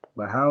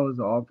 but how is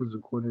the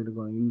offensive coordinator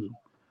going to use them?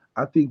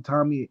 I think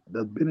Tommy,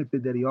 the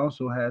benefit that he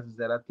also has is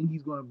that I think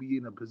he's going to be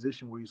in a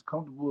position where he's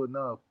comfortable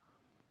enough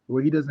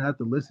where he doesn't have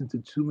to listen to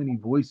too many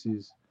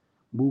voices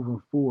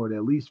moving forward,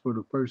 at least for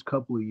the first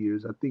couple of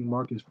years. I think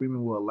Marcus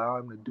Freeman will allow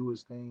him to do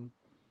his thing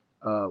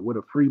with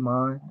a free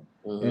mind.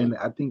 Mm-hmm. And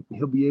I think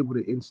he'll be able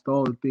to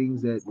install the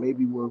things that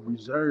maybe were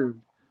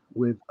reserved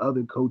with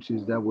other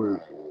coaches that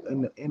were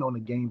in on the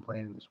game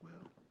plan as well.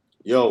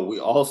 Yo, we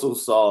also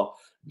saw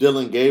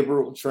Dylan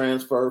Gabriel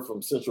transfer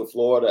from Central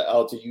Florida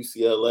out to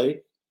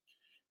UCLA.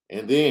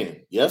 And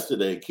then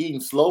yesterday, Keaton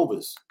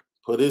Slovis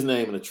put his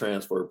name in the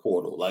transfer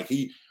portal. Like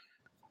he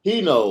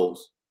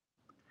knows.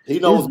 He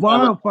knows. It's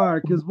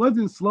wildfire because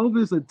wasn't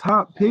Slovis a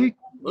top pick?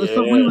 Yeah.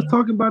 So we was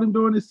talking about him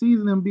during the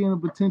season and being a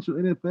potential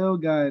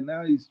NFL guy, and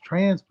now he's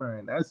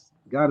transferring. That's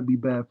got to be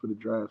bad for the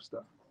draft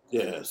stuff.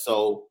 Yeah.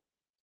 So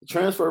the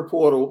transfer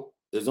portal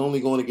is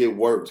only going to get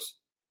worse.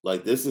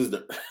 Like this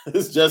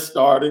just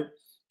started.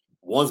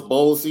 Once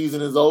bowl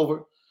season is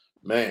over,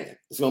 man,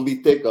 it's going to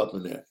be thick up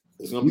in there.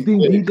 It's going to You be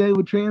think thick. DJ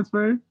would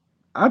transfer?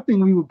 I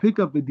think we would pick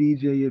up a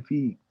DJ if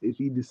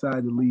he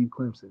decided to leave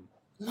Clemson.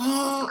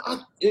 No,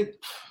 I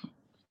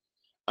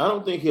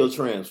don't think he'll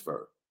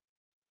transfer.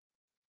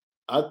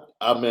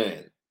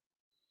 Man,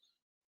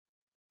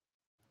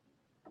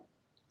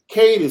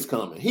 Cade is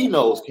coming. He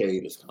knows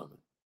Cade is coming.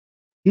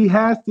 He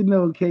has to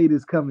know Cade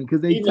is coming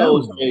because he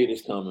knows Cade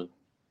is coming.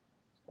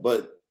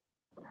 But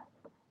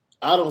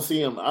I don't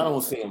see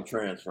him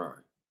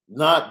transferring.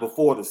 Not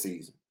before the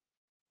season.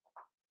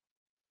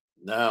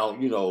 Now,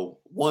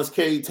 once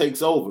Cade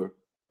takes over,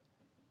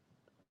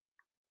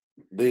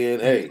 then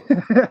hey,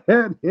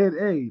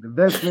 the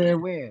best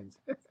man wins.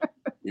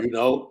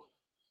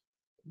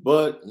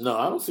 But no,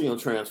 I don't see him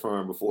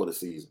transferring before the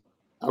season.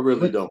 I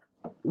really don't.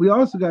 We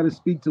also got to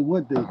speak to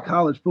what the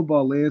college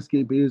football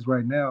landscape is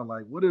right now.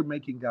 Like, what are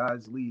making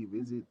guys leave?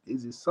 Is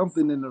it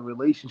something in the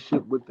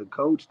relationship with the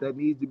coach that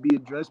needs to be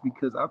addressed?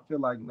 Because I feel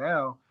like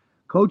now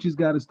coaches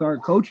got to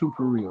start coaching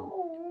for real.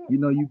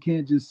 You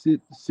can't just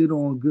sit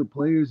on good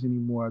players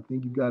anymore. I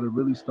think you got to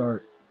really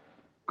start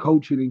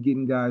coaching and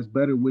getting guys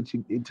better, which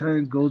in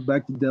turn goes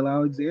back to Del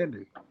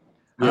Alexander.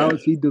 Yeah. How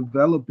is he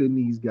developing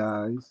these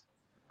guys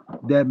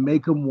that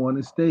make them want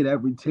to stay? That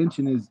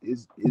retention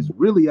is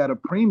really at a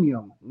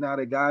premium now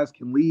that guys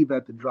can leave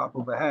at the drop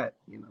of a hat,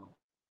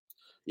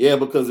 Yeah,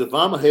 because if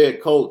I'm a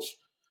head coach,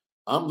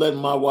 I'm letting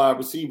my wide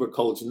receiver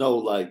coach know,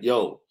 like,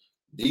 yo,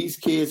 these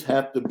kids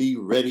have to be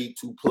ready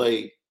to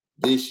play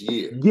this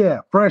year.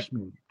 Yeah,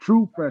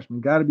 true freshmen,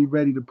 got to be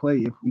ready to play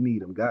if we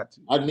need them. Got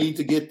to. I need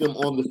to get them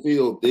on the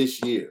field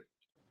this year,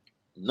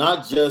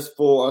 not just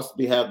for us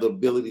to have the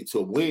ability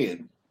to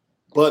win,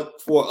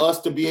 but for us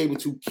to be able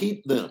to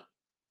keep them.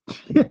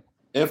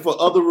 And for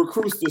other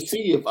recruits to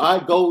see if I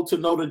go to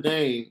Notre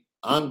Dame,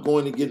 I'm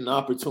going to get an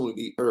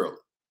opportunity early.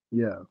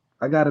 Yeah,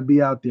 I got to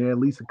be out there at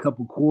least a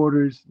couple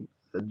quarters,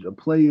 a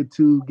play or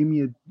two. Give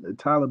me a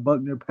Tyler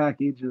Buckner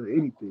package or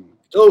anything.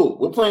 Oh,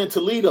 we're playing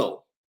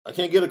Toledo. I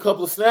can't get a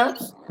couple of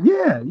snaps?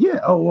 Yeah.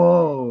 Oh,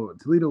 whoa.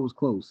 Toledo was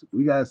close.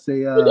 We got to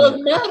say... It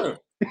doesn't matter.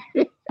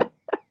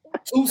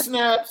 2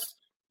 snaps,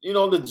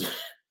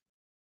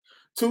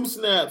 two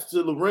snaps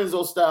to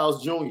Lorenzo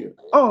Styles Jr.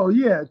 Oh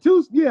yeah,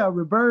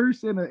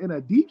 reverse and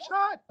a deep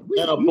shot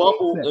and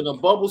a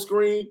bubble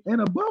screen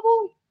and a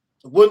bubble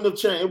wouldn't have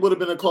changed. It would have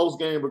been a close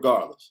game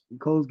regardless. He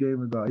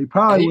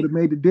probably would have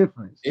made the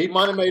difference. He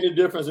might have made a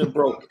difference and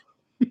broke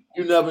it.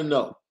 You never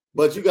know.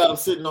 But you got him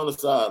sitting on the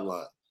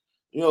sideline.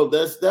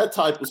 That's that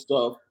type of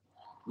stuff.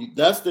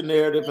 That's the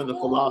narrative and the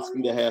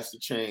philosophy that has to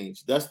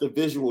change. That's the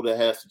visual that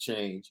has to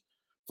change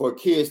for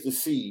kids to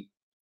see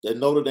that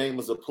Notre Dame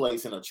is a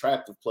place, an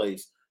attractive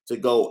place to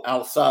go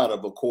outside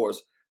of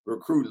course,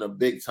 recruiting a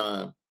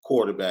big-time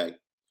quarterback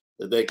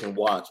that they can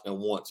watch and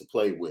want to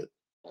play with.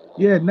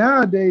 Yeah,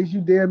 nowadays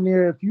you damn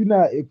near if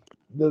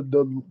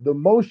the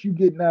most you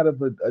getting out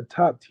of a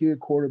top-tier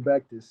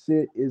quarterback to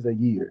sit is a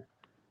year.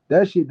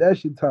 That's your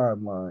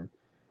timeline.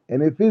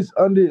 And if it's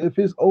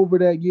over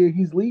that year,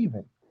 he's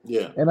leaving.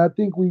 Yeah. And I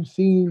think we've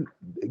seen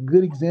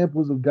good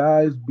examples of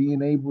guys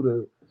being able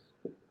to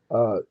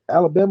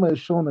Alabama has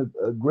shown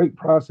a great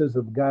process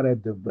of a guy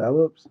that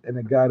develops and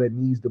a guy that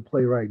needs to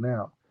play right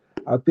now.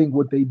 I think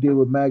what they did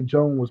with Mac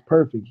Jones was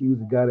perfect. He was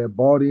a guy that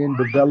bought in,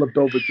 developed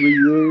over 3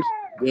 years.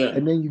 Yeah.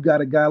 And then you got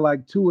a guy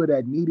like Tua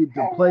that needed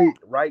to play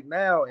right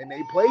now, and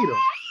they played him.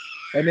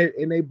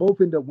 And they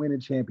both end up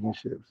winning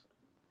championships.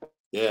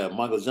 Yeah,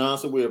 Michael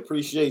Johnson, we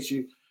appreciate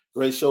you.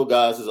 Great show,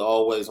 guys, as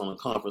always on the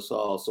conference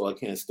call, so I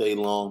can't stay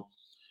long.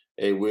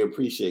 Hey, we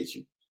appreciate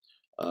you.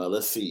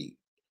 Let's see.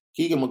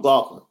 Keegan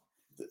McLaughlin.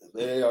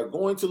 They are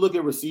going to look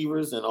at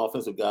receivers and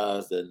offensive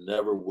guys that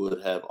never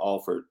would have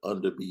offered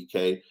under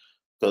BK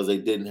because they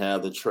didn't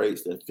have the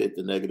traits that fit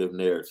the negative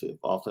narrative.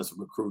 Offensive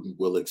recruiting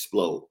will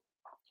explode.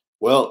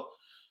 Well,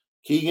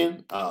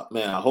 Keegan,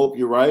 man, I hope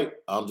you're right.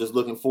 I'm just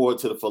looking forward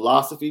to the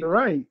philosophy. You're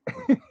right.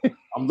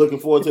 I'm looking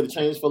forward to the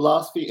change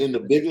philosophy, and the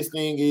biggest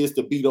thing is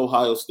to beat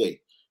Ohio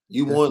State.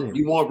 You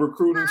want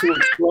recruiting to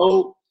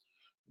explode?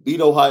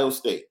 Beat Ohio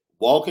State.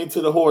 Walk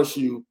into the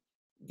horseshoe,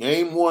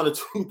 game 1 of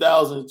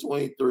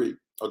 2023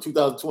 or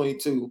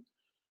 2022,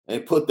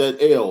 and put that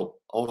L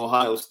on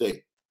Ohio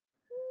State.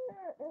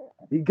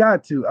 You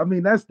got to. I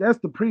mean, that's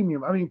the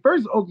premium. I mean,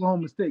 first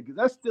Oklahoma State, because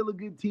that's still a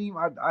good team.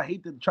 I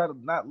hate to try to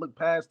not look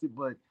past it,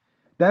 but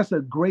that's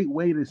a great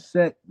way to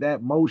set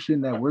that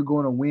motion that we're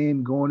going to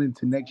win going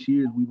into next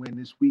year if we win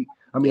this week.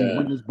 I mean,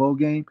 win this bowl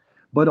game.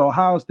 But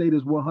Ohio State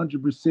is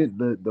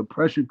 100% the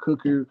pressure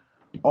cooker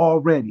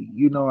already.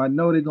 You know, I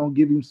know they're going to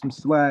give him some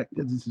slack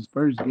because it's his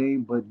first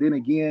game, but then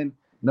again,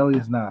 no,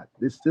 it's not.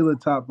 It's still a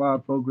top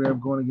 5 program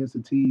going against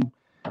a team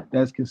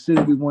that's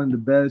considered to be one of the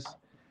best.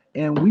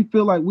 And we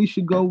feel like we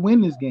should go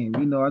win this game.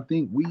 You know, I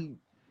think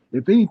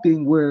if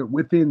anything, we're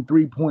within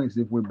 3 points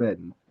if we're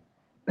betting.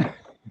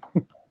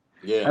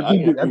 Yeah, I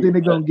think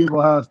they're gonna give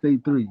Ohio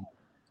State 3.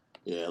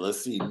 Yeah,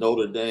 let's see.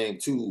 Notre Dame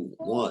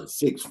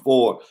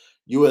 2-1-6-4.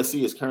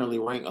 USC is currently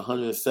ranked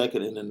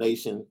 102nd in the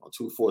nation on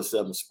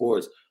 247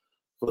 Sports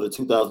for the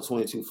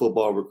 2022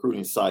 football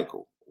recruiting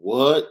cycle.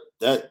 What?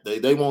 That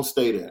they won't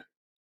stay there.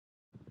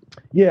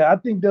 Yeah, I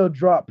think they'll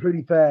drop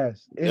pretty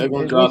fast. They're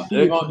gonna drop.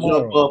 They're gonna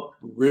jump up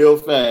real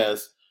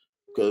fast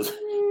because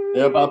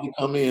they're about to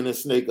come in and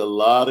snake a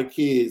lot of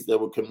kids that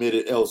were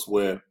committed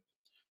elsewhere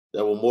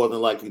that will more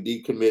than likely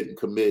decommit and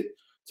commit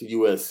to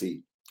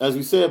USC. As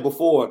we said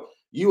before,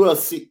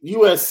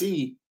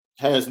 USC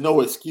has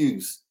no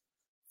excuse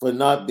for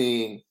not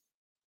being.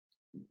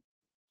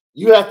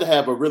 You have to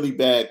have a really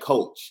bad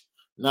coach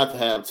not to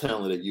have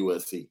talent at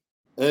USC.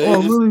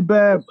 Or really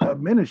bad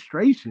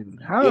administration.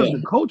 How is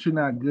the culture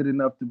not good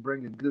enough to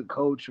bring a good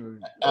coach or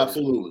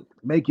absolutely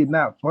make it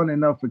not fun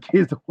enough for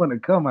kids to want to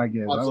come, I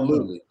guess.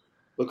 Absolutely.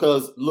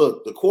 Because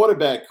look, the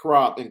quarterback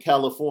crop in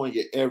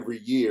California every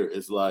year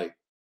is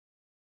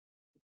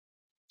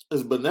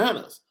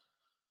bananas,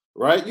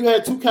 right? You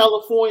had 2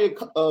 California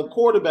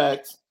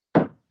quarterbacks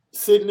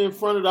sitting in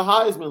front of the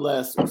Heisman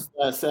last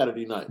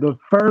Saturday night. The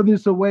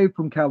furthest away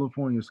from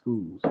California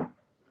schools.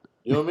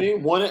 You know what I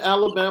mean? One in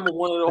Alabama,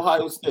 one in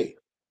Ohio State.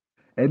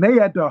 And they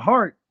at the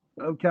heart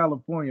of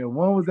California.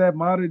 One was at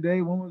Modern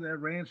Day, one was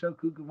at Rancho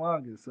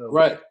Cucamonga. So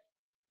right.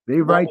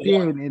 They right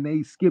there, and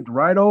they skipped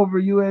right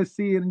over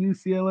USC and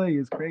UCLA.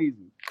 It's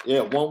crazy.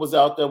 Yeah, one was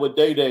out there with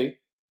Day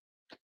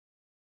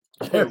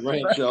at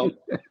Rancho.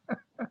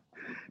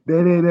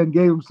 They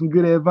gave him some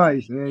good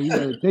advice. Man, you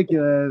better take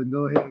your ass and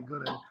go ahead and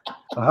go to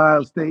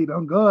Ohio State.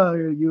 Don't go out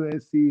here to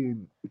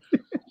USC.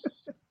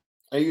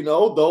 And you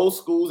know, those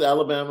schools,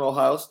 Alabama and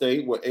Ohio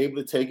State, were able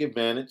to take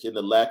advantage in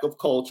the lack of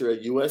culture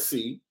at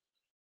USC.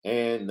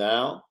 And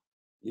now,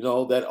 you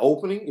know, that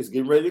opening is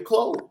getting ready to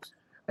close.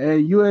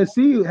 And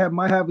USC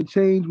might have a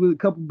change with a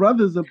couple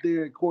brothers up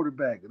there at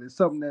quarterback. And it's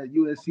something that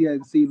USC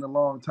hasn't seen in a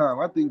long time.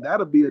 I think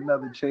that'll be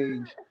another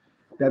change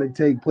that'll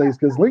take place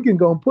because Lincoln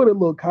going to put a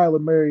little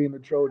Kyler Murray in the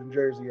Trojan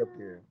jersey up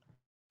there.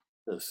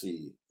 Let's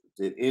see.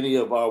 Did any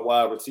of our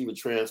wide receiver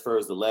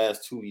transfers the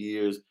last 2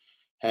 years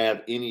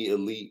have any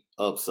elite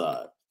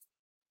upside?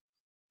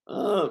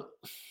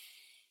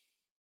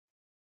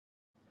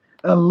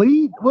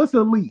 Elite? What's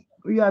elite?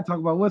 We got to talk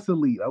about what's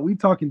elite. Are we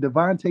talking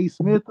Devontae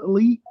Smith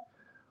elite?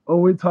 Or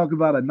we're talking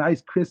about a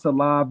nice Chris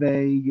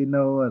Olave, you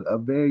know, a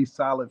very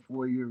solid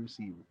 4-year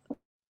receiver?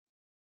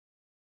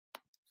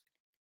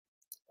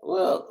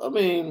 Well, I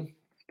mean,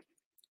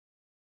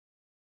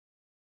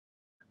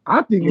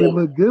 I think we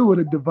look good with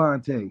a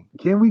Devontae.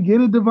 Can we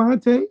get a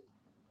Devontae?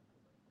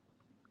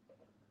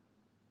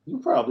 You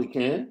probably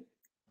can.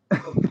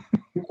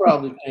 You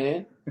probably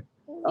can.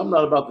 I'm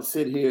not about to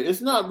sit here.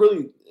 It's not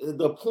really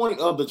the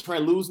point of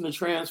losing the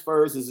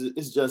transfers is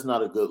it's just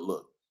not a good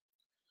look.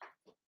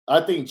 I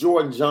think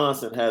Jordan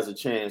Johnson has a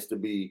chance to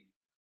be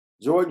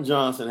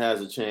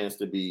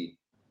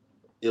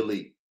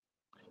elite.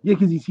 Yeah,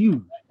 because he's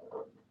huge.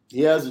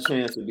 He has a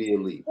chance to be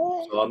elite.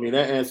 So, I mean,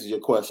 that answers your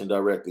question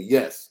directly.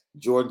 Yes,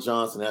 Jordan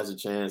Johnson has a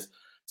chance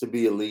to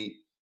be elite.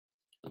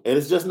 And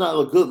it's just not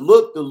a good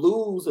look to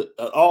lose an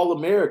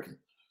All-American.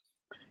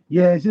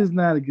 Yeah, it's just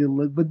not a good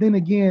look. But then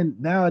again,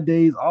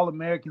 nowadays,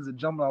 All-Americans are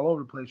jumping all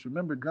over the place.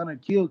 Remember, Gunnar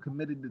Kiel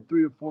committed to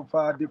 3 or 4 or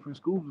 5 different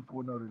schools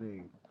before Notre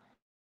Dame.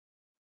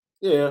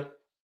 Yeah.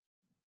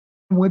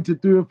 Went to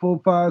 3 or 4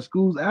 or 5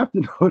 schools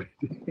after Notre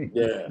Dame.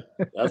 Yeah,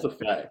 that's a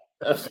fact.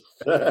 That's a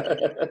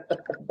fact.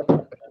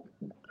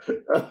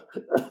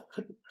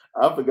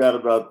 I forgot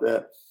about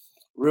that.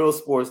 Real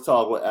Sports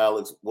Talk with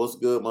Alex. What's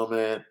good, my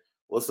man?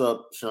 What's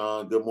up,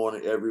 Sean? Good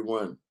morning,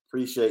 everyone.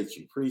 Appreciate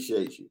you.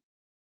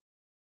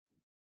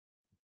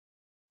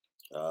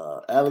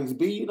 Alex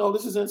B, you know,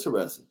 this is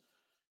interesting.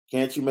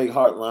 Can't you make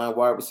Heartline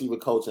wide receiver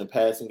coach and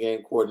passing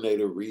game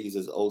coordinator reads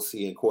as OC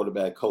and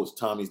quarterback coach?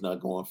 Tommy's not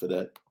going for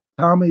that.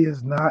 Tommy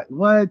is not.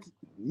 What?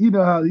 You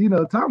know how,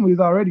 Tommy's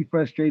already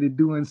frustrated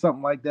doing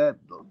something like that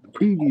the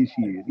previous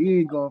years. He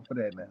ain't going for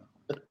that now.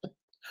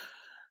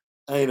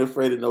 I ain't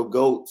afraid of no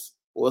goats.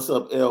 What's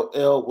up,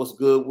 LL? What's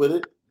good with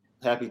it?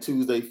 Happy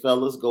Tuesday,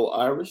 fellas. Go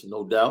Irish,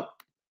 no doubt.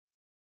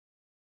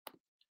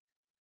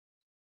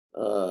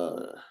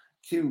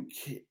 Q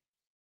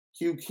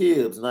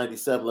Kibbs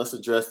 97. Let's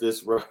address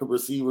this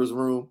receivers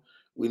room.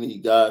 We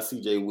need guys.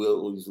 CJ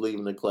Will, who's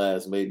leaving the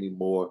class, made me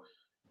more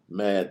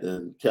mad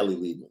than Kelly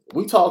leaving.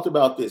 We talked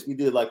about this. We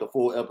did like a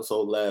full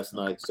episode last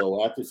night.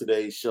 So after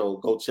today's show,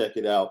 go check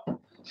it out.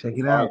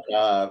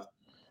 Archive.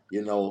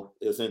 You know,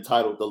 it's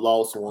entitled The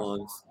Lost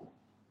Ones.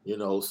 You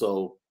know,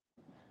 so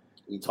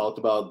We talked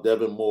about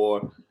Devin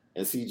Moore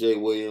and C.J.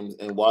 Williams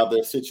and why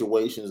their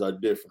situations are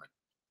different,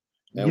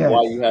 and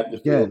why you have to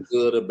feel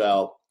good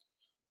about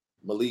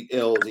Malik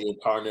Elzy and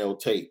Carnell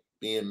Tate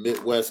being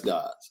Midwest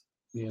guys.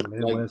 Yeah,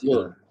 Midwest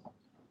guys.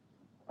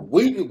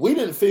 We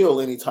didn't feel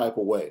any type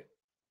of way.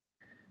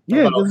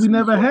 Yeah, because we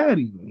never had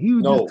him. He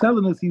was just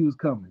telling us he was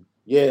coming.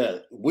 Yeah,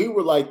 we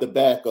were like the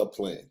backup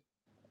plan.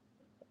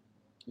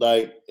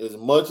 Like, as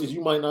much as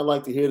you might not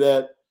like to hear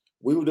that,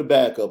 we were the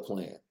backup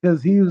plan.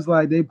 Because he was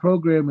like, their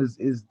program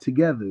is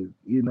together.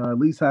 You know, at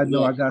least I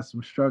know I got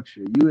some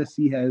structure.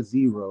 USC has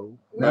zero.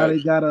 Now they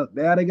got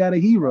a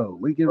hero.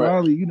 Lincoln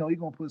Riley, you know, he's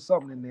gonna put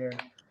something in there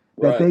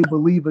that they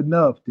believe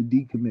enough to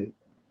decommit.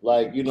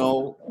 Like, you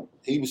know,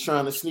 he was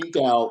trying to sneak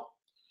out,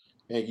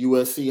 and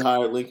USC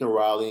hired Lincoln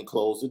Riley and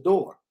closed the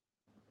door.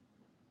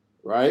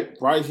 Right?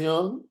 Bryce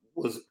Young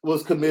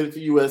was committed to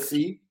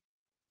USC.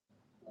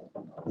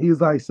 He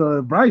was like, so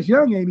if Bryce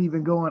Young ain't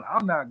even going,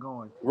 I'm not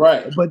going.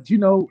 Right. But, you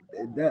know,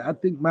 I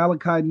think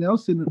Malachi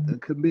Nelson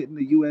committing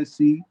to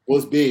USC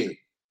was big.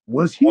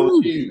 Was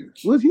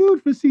huge. Was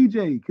huge for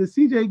CJ, because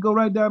CJ go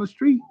right down the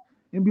street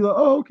and be like,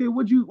 oh, okay,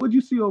 what'd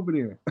you see over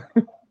there?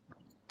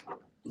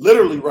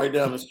 Literally right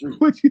down the street.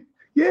 What'd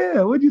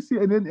you see?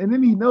 And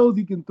then he knows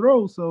he can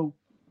throw, so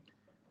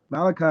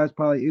Malachi's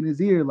probably in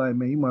his ear like,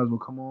 man, you might as well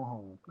come on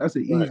home. That's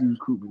an easy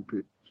recruitment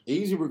pitch.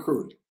 Easy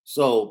recruiting.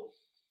 So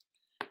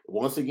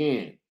once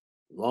again,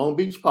 Long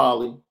Beach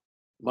Poly.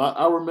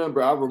 I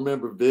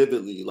remember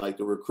vividly like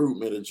the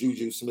recruitment of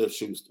Juju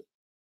Smith-Schuster.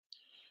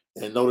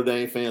 And Notre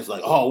Dame fans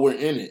like, oh, we're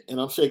in it. And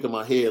I'm shaking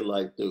my head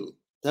like, dude,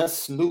 that's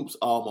Snoop's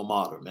alma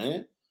mater,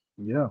 man.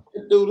 Yeah.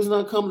 That dude is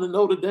not coming to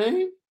Notre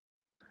Dame.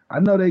 I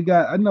know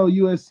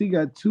USC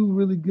got two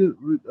really good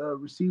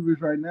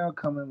receivers right now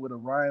coming with a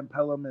Ryan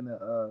Pelham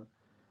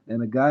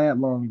and a guy at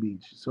Long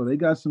Beach. So they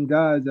got some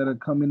guys that are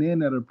coming in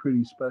that are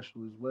pretty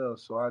special as well.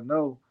 So I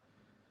know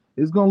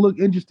it's going to look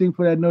interesting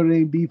for that Notre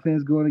Dame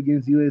defense going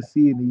against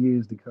USC in the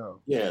years to come.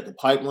 Yeah, the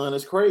pipeline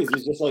is crazy.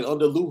 It's just like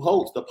under Lou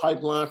Holtz, the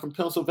pipeline from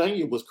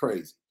Pennsylvania was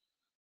crazy.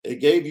 It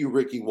gave you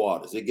Ricky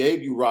Waters. It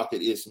gave you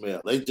Rocket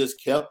Ismail. They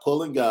just kept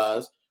pulling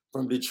guys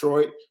from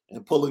Detroit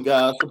and pulling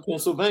guys from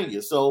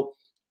Pennsylvania. So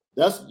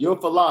that's your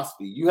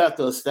philosophy. You have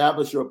to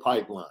establish your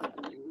pipeline.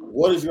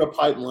 What is your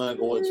pipeline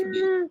going to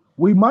be?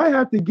 We might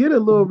have to get a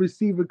little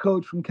receiver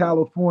coach from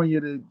California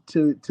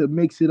to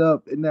mix it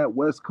up in that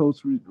West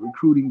Coast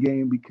recruiting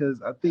game,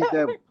 because I think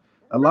that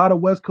a lot of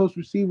West Coast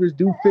receivers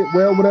do fit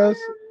well with us.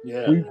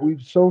 Yeah,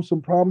 we've shown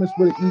some promise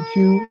with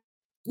EQ.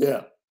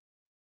 Yeah,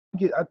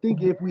 I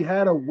think if we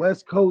had a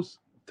West Coast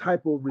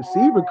type of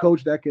receiver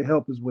coach, that could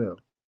help as well.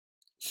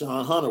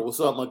 Sean Hunter, what's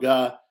up, my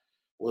guy?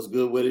 What's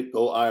good with it?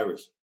 Go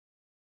Irish.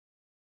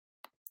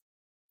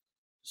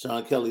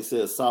 Sean Kelly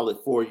says solid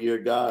 4-year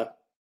guy.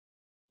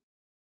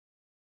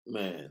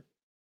 Man.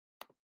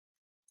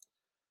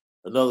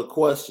 Another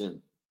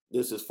question.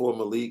 This is for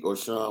Malik or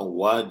Sean.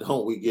 Why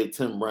don't we get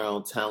Tim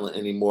Brown talent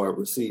anymore at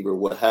receiver?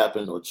 What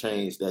happened or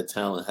changed that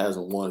talent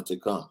hasn't wanted to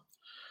come?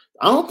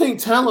 I don't think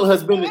talent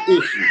has been the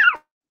issue.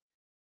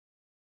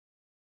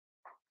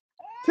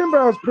 Tim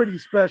Brown's pretty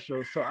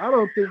special, so I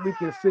don't think we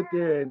can sit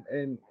there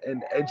and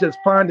just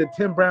find a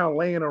Tim Brown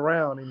laying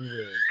around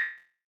anywhere.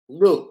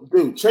 Look,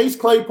 dude, Chase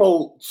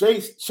Claypool,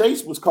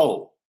 Chase was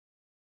cold.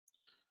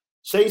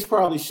 Chase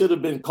probably should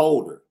have been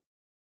colder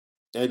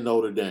at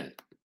Notre Dame.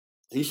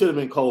 He should have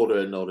been colder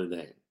at Notre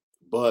Dame.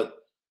 But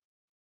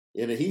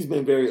he's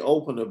been very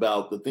open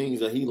about the things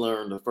that he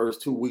learned the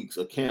first 2 weeks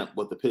of camp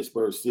with the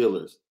Pittsburgh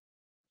Steelers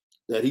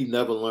that he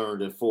never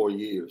learned in 4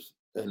 years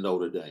at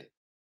Notre Dame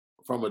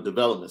from a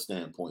development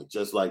standpoint,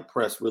 just like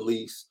press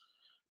release,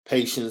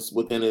 patience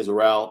within his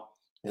route,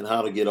 and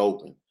how to get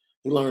open.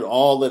 He learned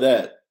all of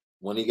that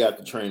when he got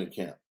to training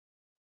camp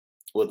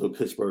with the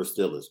Pittsburgh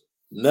Steelers.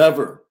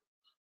 Never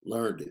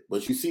learned it.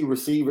 But you see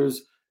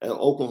receivers at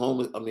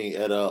Oklahoma,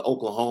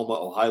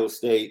 Ohio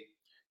State,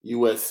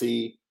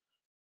 USC,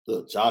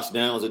 Josh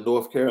Downs in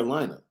North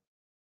Carolina.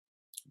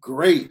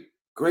 Great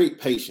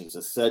patience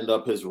in setting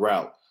up his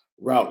route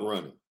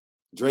running.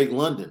 Drake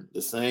London,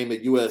 the same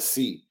at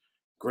USC.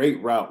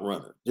 Great route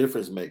runner,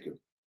 difference maker.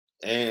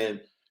 And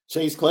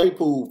Chase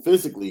Claypool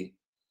physically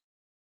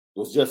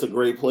was just a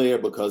great player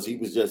because he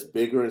was just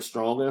bigger and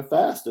stronger and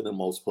faster than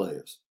most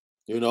players,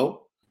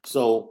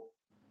 So,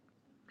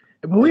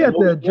 but we have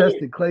to adjust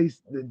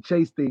the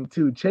Chase thing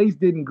too. Chase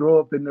didn't grow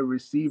up in the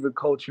receiver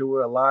culture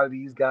where a lot of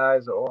these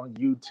guys are on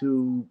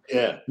YouTube.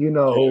 Yeah,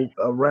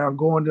 around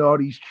going to all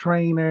these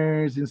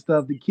trainers and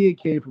stuff. The kid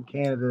came from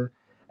Canada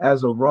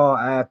as a raw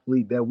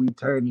athlete that we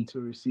turned into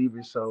a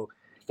receiver. So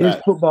his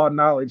football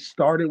knowledge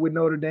started with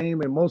Notre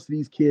Dame, and most of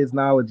these kids'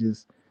 knowledge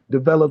is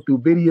developed through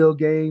video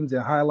games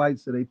and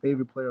highlights of their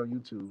favorite player on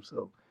YouTube.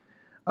 So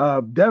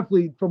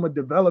definitely from a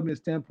development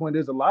standpoint,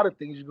 there's a lot of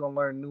things you're going to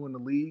learn new in the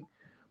league.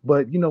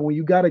 But, when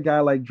you got a guy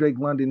like Drake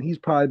London, he's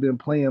probably been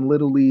playing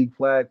little league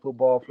flag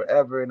football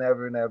forever and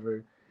ever and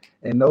ever.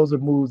 And those are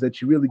moves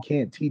that you really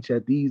can't teach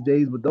at these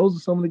days. But those are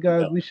some of the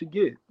guys we should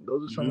get.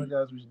 Those are some of the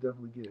guys we should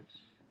definitely get.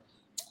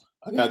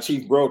 I got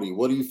Chief Brody.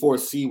 What do you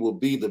foresee will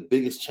be the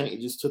biggest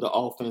changes to the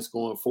offense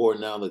going forward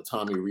now that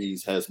Tommy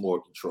Rees has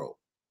more control?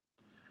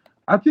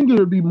 I think it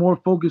would be more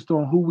focused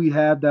on who we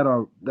have that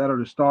are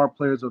the star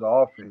players of the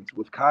offense.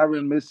 With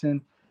Kyron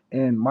missing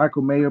and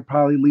Michael Mayer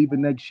probably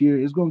leaving next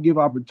year, it's going to give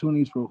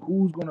opportunities for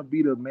who's going to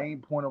be the main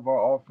point of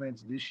our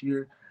offense this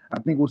year. I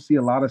think we'll see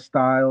a lot of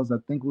styles. I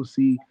think we'll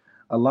see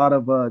a lot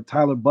of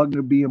Tyler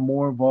Buckner being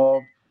more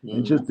involved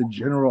in just the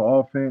general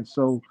offense.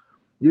 So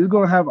you're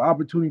going to have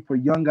opportunity for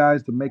young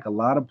guys to make a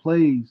lot of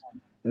plays,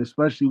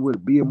 especially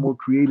with being more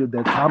creative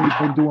that Tommy's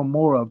been doing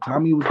more of.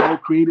 Tommy was more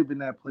creative in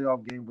that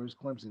playoff game versus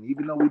Clemson.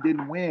 Even though we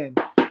didn't win,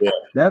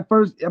 that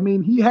first, I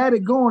mean, he had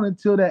it going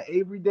until that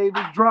Avery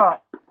Davis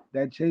drop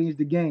that changed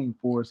the game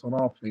for us on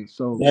offense.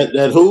 So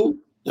that who?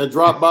 That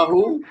drop by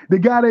who? the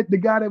guy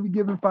that we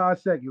give him 5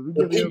 seconds. We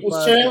the give him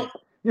People's Champ?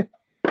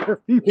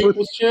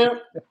 People's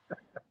Champ?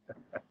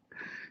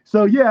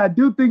 So, yeah, I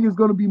do think it's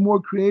going to be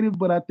more creative,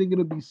 but I think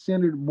it'll be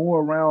centered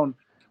more around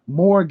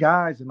more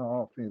guys in the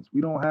offense. We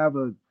don't have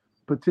a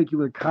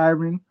particular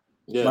Kyron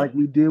like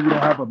we did. We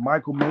don't have a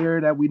Michael Mayer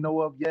that we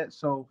know of yet.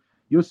 So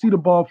you'll see the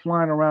ball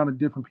flying around to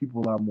different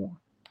people a lot more.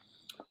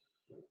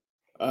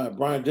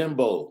 Brian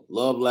Dembo,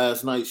 love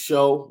last night's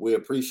show. We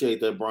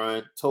appreciate that,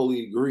 Brian.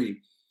 Totally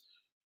agree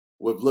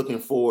with looking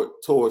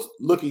towards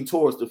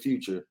the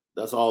future.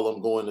 That's all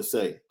I'm going to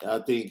say. I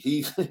think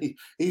he's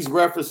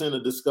referencing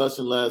a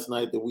discussion last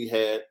night that we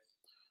had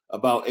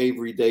about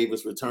Avery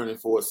Davis returning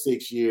for a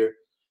 6th year.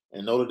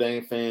 And Notre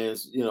Dame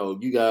fans,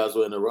 you guys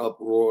were in an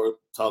uproar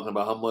talking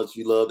about how much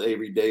you loved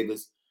Avery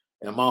Davis.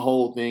 And my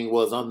whole thing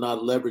was I'm not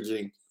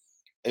leveraging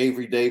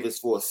Avery Davis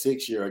for a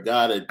 6th year, a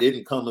guy that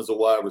didn't come as a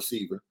wide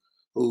receiver,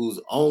 who's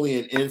only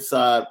an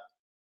inside.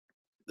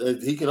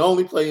 He can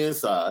only play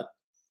inside.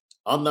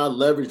 I'm not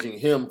leveraging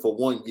him for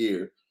 1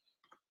 year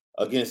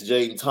against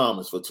Jaden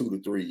Thomas for 2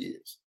 to 3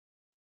 years.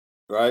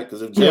 Right?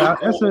 Because if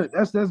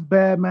that's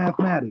bad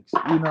mathematics,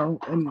 and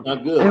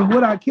not good. And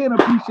what I can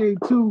appreciate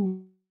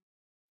too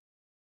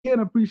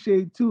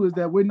is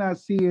that we're not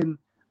seeing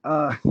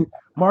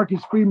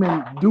Marcus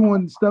Freeman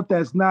doing stuff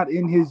that's not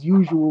in his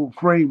usual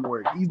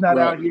framework. He's not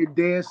out here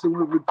dancing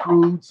with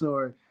recruits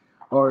or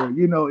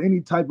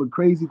any type of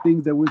crazy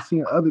things that we're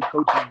seeing other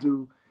coaches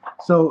do.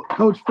 So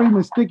Coach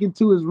Freeman sticking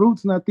to his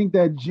roots, and I think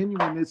that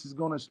genuineness is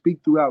going to speak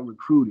throughout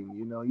recruiting.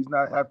 He's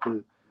not have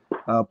to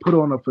put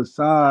on a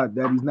facade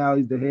that he's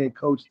the head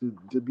coach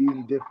to be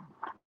any different.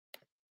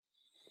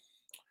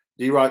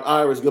 D-Rock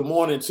Iris, good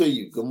morning to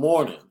you. Good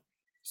morning.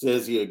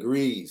 Says he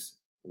agrees.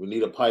 We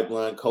need a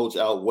pipeline coach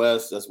out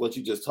west. That's what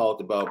you just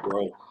talked about,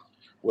 bro.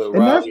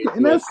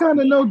 And that's kind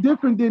of no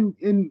different than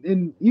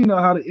in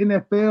how the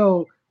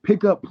NFL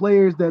pick up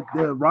players that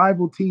the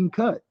rival team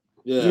cut.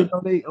 Yeah.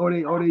 They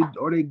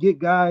get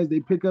guys. They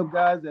pick up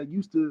guys that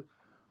used to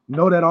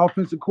know that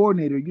offensive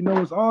coordinator.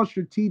 It's all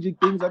strategic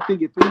things. I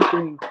think if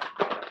anything,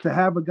 to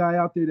have a guy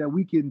out there that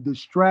we can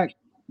distract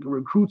the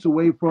recruits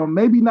away from,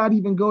 maybe not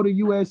even go to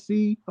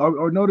USC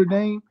or Notre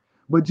Dame,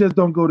 but just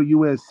don't go to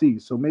USC.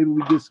 So maybe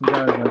we get some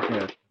guys like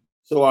that.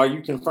 So are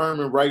you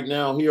confirming right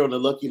now here on the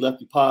Lucky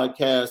Lefty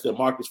podcast that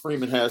Marcus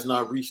Freeman has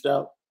not reached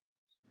out?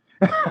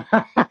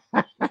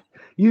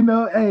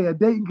 Hey, a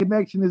Dayton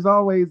connection is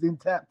always in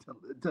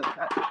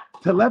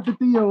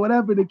telepathy or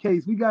whatever the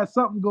case. We got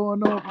something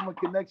going on from a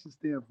connection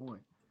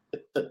standpoint.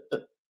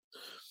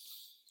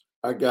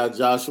 I got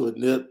Joshua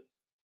Nip.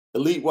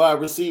 Elite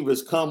wide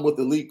receivers come with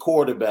elite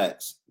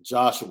quarterbacks.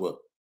 Joshua,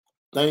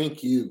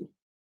 thank you.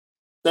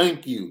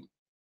 Thank you.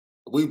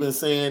 We've been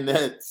saying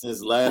that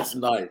since last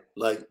night.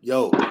 Like,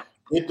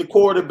 get the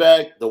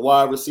quarterback, the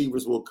wide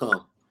receivers will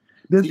come.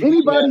 Does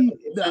anybody,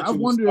 I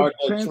wonder if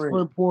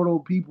transfer portal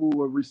people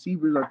or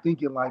receivers are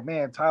thinking like,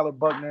 man, Tyler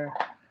Buckner,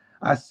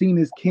 I seen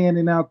his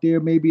cannon out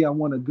there, maybe I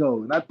want to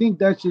go. And I think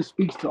that just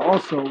speaks to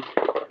also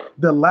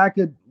the lack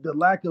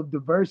of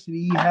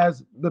diversity he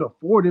has been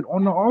afforded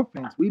on the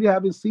offense. We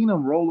haven't seen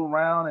him roll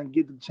around and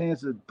get the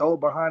chance to throw it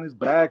behind his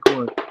back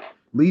or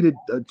lead a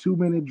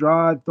 2-minute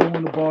drive,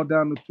 throwing the ball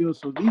down the field.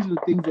 So these are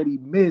the things that he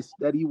missed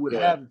that he would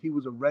have if he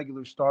was a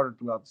regular starter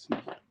throughout the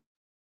season.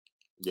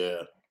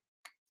 Yeah.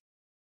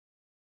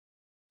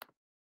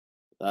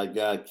 I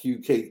got Q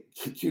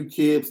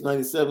Kibbs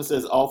 97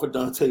 says offer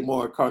Dante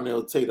Moore and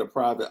Carnell Tate a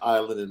private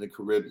island in the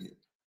Caribbean.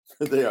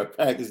 They are a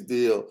package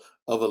deal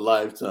of a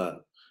lifetime.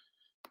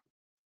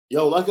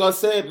 Like I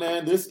said,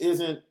 man, this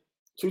isn't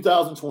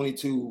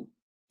 2022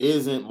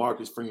 isn't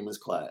Marcus Freeman's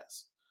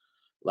class.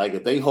 Like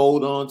if they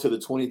hold on to the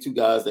 22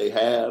 guys they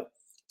have,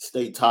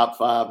 stay top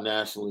 5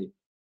 nationally,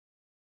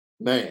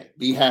 man,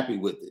 be happy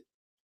with it.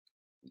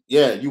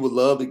 Yeah, you would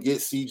love to get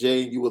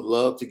CJ and you would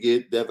love to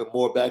get Devin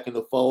Moore back in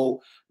the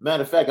fold.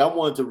 Matter of fact, I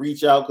wanted to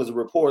reach out because the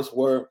reports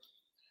were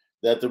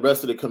that the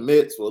rest of the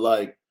commits were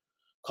like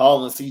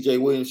calling CJ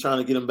Williams trying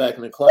to get him back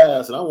in the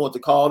class. And I wanted to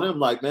call them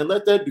like, man,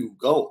 let that dude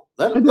go.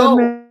 Let him go.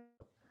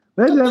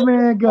 Let that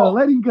man go.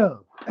 Let him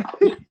go.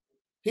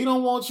 He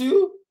don't want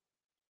you.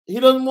 He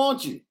doesn't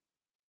want you.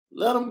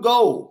 Let him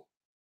go.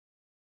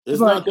 It's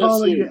like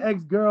calling your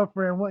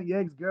ex-girlfriend, want your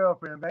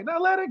ex-girlfriend back. No,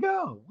 let it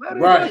go. Let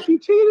it go. She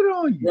cheated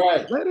on you.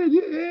 Right. Let it.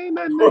 Ain't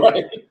nothing there.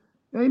 Right.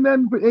 Ain't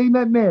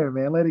nothing there,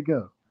 man. Let it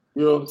go.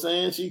 You know what I'm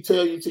saying? She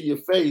tell you to your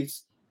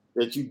face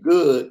that you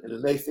good, and the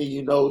next thing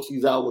you know,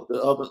 she's out with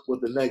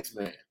the next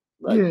man.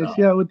 Like, yeah, no.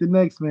 She out with the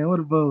next man. What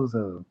a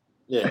bozo.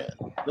 Yeah,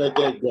 let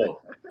that go.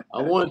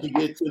 I wanted to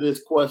get to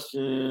this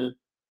question.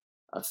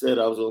 I said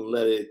I was gonna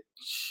let it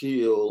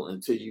chill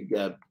until you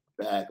got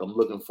back. I'm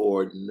looking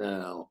forward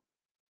now.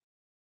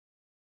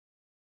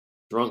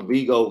 Drunk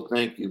Vigo,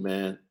 thank you,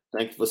 man.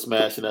 Thank you for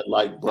smashing that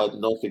like button.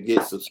 Don't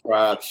forget,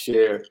 subscribe,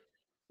 share,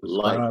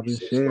 like,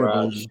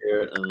 subscribe,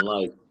 share, and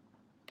like.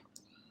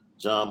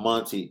 John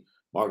Monty,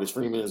 Marcus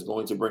Freeman is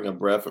going to bring a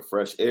breath of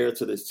fresh air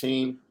to this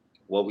team.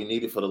 What we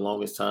needed for the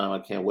longest time. I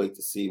can't wait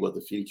to see what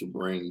the future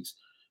brings.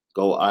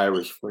 Go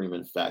Irish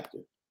Freeman factor.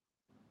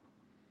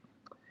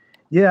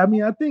 Yeah, I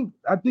mean, I think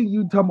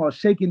you talking about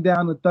shaking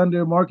down the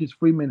Thunder. Marcus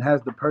Freeman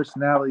has the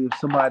personality of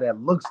somebody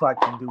that looks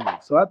like can do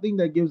it. So I think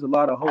that gives a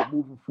lot of hope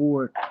moving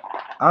forward.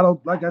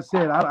 Like I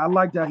said, I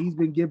like that he's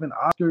been given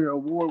Oscar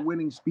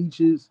award-winning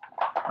speeches.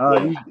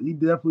 He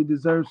definitely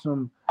deserves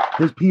some.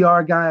 His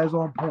PR guy is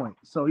on point.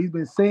 So he's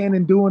been saying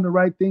and doing the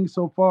right thing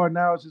so far.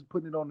 Now it's just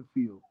putting it on the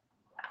field.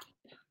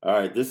 All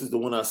right, this is the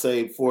one I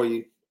saved for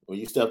you. When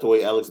you stepped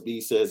away, Alex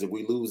B says, if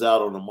we lose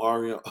out on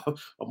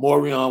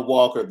Amorion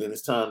Walker, then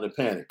it's time to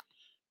panic.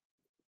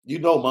 You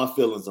know my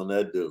feelings on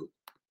that dude.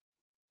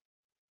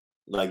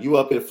 Like, you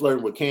up here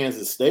flirting with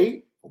Kansas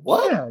State?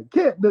 What?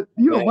 Yeah,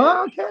 you a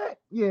Wildcat?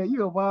 Yeah,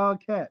 you a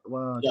Wildcat.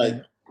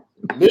 Like,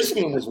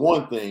 Michigan was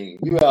one thing.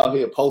 You out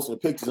here posting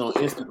pictures on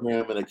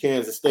Instagram in a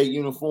Kansas State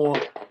uniform.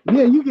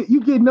 Yeah,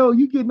 you get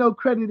no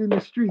credit in the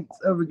streets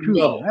of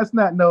recruiting. No. That's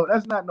not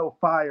no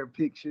fire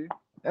picture.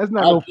 That's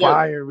not no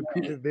fire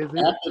recruitment visit.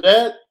 After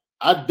that,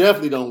 I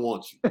definitely don't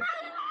want you.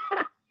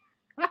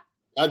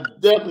 I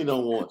definitely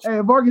don't want you.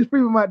 Hey, Marcus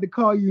Freeman might have to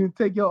call you and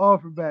take your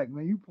offer back,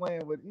 man. You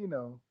playing with,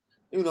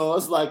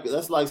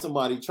 that's like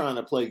somebody trying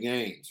to play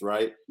games,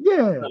 right?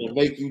 Yeah. Trying to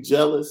make you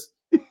jealous.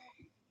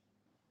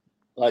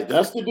 Like,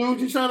 that's the dude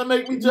you're trying to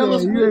make me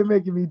jealous with? You ain't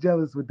making me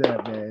jealous with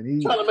that, man.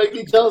 He's trying to make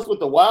me jealous with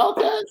the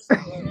Wildcats?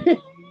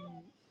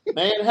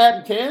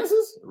 Manhattan,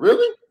 Kansas?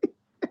 Really?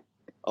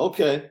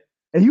 Okay.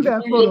 And you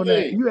got fun on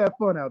that. You have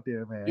fun out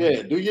there, man.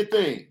 Yeah, do your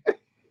thing.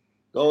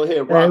 Go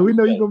ahead, Rob. Hey, we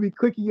know you're going to be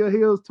clicking your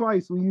heels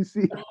twice when you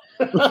see,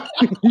 us.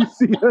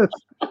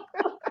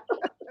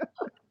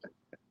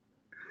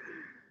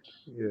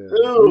 Yeah.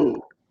 Dude.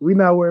 We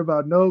not worried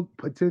about no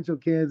potential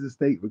Kansas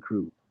State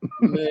recruit.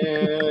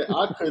 Man,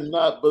 I could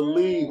not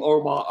believe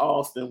Omar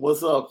Austin.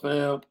 What's up,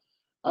 fam?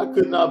 I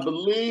could not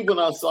believe when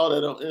I saw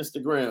that on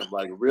Instagram.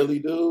 Like, really,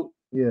 dude?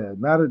 Yeah,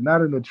 not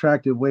an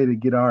attractive way to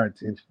get our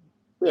attention.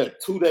 Yeah,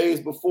 2 days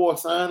before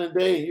signing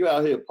day, and you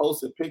out here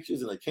posting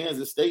pictures in a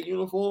Kansas State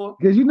uniform?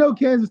 Because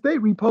Kansas State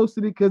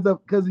reposted it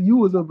because you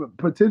was a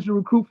potential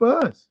recruit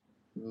for us.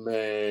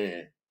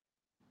 Man.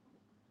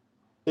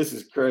 This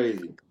is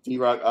crazy.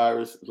 D-Rock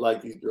Iris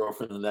like these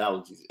girlfriend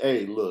analogies.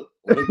 Hey, look,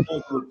 when it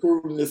comes to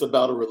recruiting, it's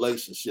about a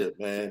relationship,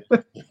 man.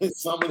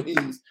 Some of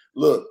these,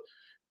 look,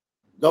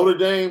 Notre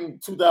Dame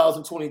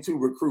 2022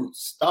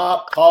 recruits,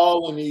 stop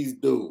calling these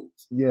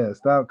dudes. Yeah,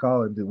 stop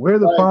calling dudes. We're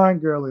the fine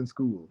girl in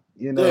school.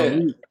 We're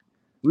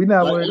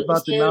not worried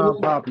about the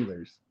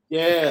non-populars.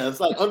 Yeah, it's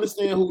like,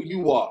 understand who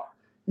you are.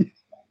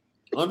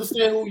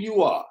 Understand who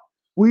you are.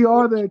 We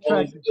are the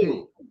attractive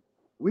pick.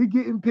 We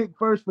getting picked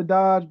first for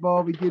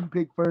dodgeball. We getting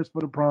picked first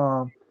for the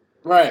prom.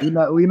 Right. We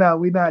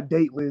not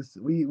dateless.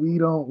 We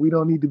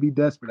don't need to be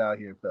desperate out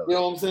here, fellas. You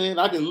know what I'm saying?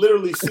 I can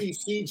literally see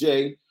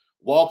CJ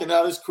walking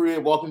out his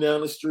crib, walking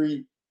down the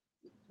street,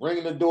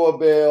 ringing the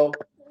doorbell,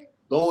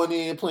 going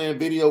in, playing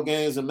video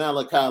games, and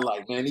Malachi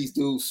like, man, these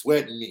dudes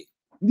sweating me.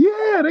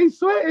 Yeah, they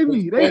sweating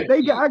me.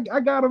 I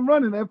got them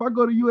running. If I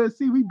go to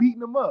USC, we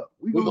beating them up.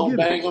 We're gonna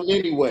bang them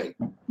anyway.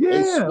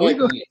 Yeah,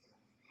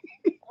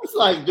 it's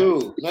like,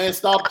 dude, man,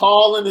 stop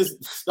calling this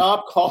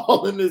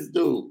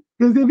dude.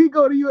 Because if he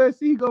go to USC,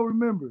 he go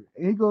remember.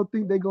 And he gonna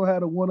think they gonna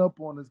have a one-up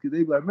on us. Because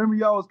they be like, remember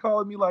y'all was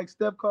calling me like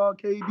Steph called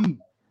KD.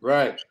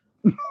 Right.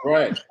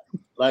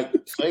 Like,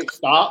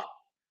 stop.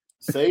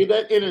 Save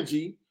that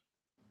energy.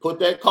 Put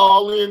that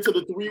call into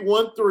the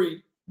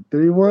 313.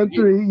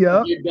 313,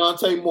 yeah. Get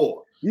Dante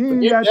Moore. You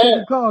ain't got to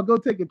take a call. Go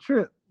take a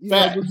trip.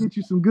 Go get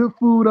you some good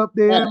food up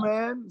there,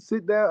 man.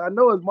 Sit down. I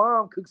know his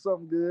mom cooks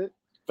something good.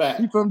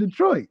 He's from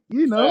Detroit,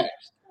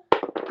 Facts.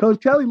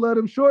 Coach Kelly love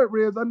them short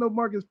ribs. I know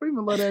Marcus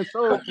Freeman love that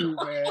soul food,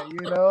 man.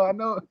 I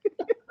know.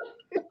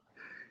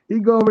 He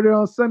go over there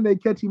on Sunday,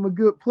 catch him a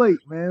good plate,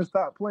 man.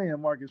 Stop playing,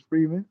 Marcus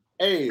Freeman.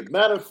 Hey,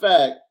 matter of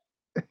fact,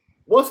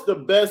 what's the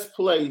best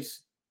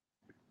place?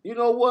 You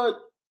know what?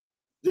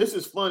 This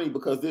is funny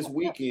because this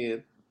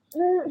weekend,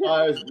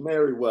 Myers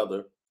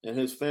Merriweather and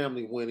his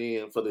family went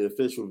in for the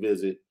official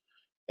visit,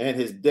 and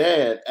his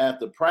dad,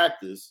 after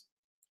practice,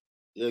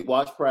 they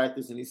watched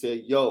practice, and he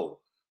said, yo,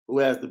 who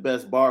has the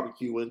best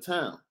barbecue in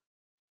town?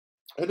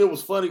 And it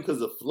was funny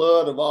because a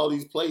flood of all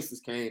these places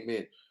came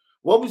in.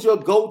 What was your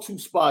go-to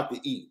spot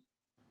to eat?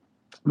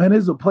 Man,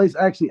 there's a place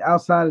actually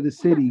outside of the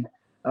city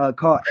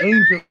called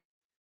Angel.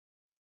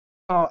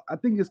 I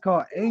think it's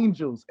called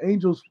Angels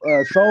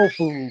Soul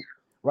Food,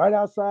 right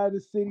outside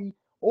the city.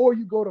 Or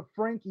you go to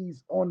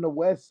Frankie's on the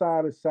west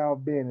side of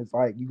South Bend. It's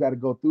like you got to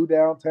go through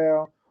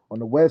downtown. On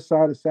the west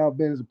side of South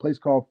Bend is a place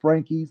called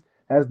Frankie's.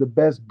 Has the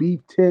best beef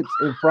tips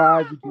and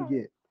fries you can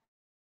get.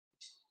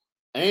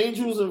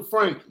 Angels and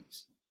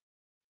Frankie's.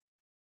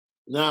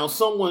 Now,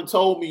 someone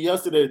told me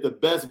yesterday that the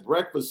best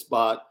breakfast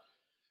spot,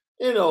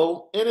 and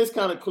it's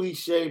kind of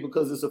cliche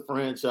because it's a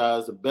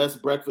franchise. The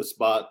best breakfast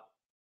spot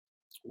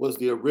was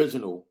the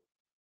original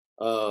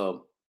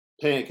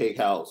Pancake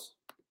House.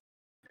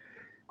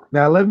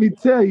 Now, let me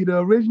tell you, the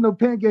original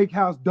Pancake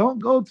House, don't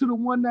go to the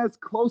one that's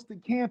close to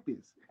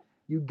campus.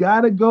 You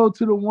got to go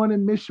to the one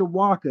in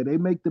Mishawaka. They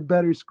make the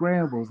better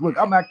scrambles. Look,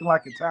 I'm acting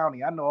like a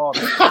townie. I know all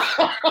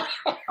that.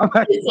 I'm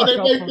acting like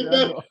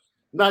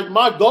Now,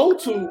 my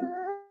go-to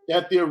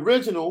at the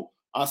original,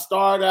 I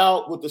start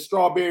out with the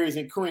strawberries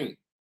and cream.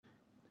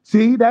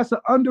 See, that's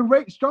an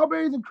underrated.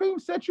 Strawberries and cream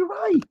set you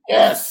right.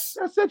 Yes.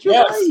 That set you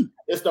right.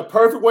 It's the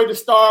perfect way to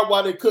start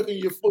while they're cooking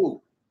your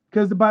food.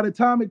 Because by the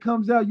time it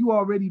comes out, you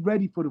already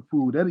ready for the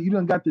food. You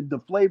done got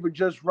the flavor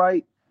just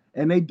right.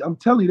 And I'm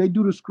telling you, they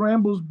do the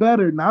scrambles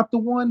better. Not the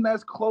one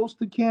that's close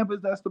to campus.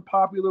 That's the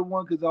popular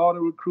one because all the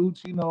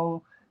recruits,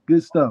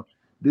 good stuff.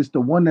 This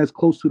the one that's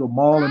close to the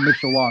mall in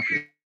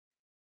Mishawaka.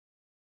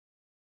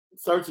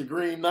 Search of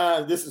Green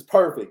 9. This is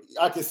perfect.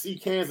 I can see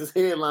Kansas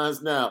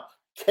headlines now.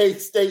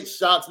 K-State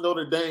shocks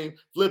Notre Dame,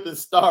 flipping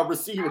star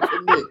receiver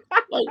commit.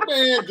 Like,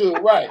 man, dude,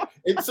 right.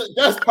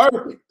 That's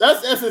perfect.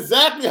 That's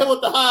exactly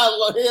what the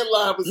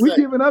headline was saying. We're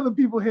giving other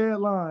people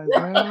headlines,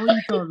 man. What are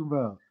you talking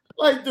about?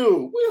 Like,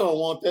 dude, we don't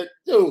want that.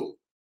 Dude,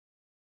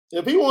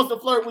 if he wants to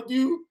flirt with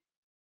you,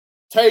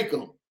 take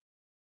him.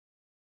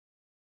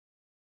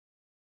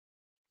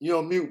 You're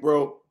on mute,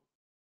 bro.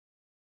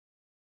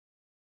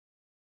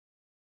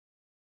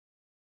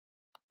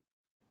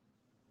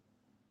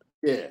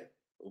 Yeah,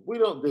 we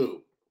don't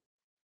do.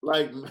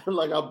 Like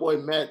our boy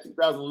Matt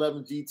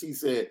 2011 GT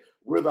said,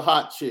 we're the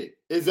hot chick.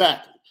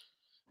 Exactly.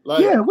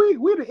 Like, yeah, we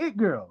the it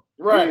girl.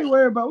 Right. We ain't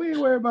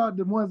worried about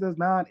the ones that's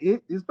not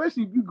it,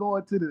 especially if you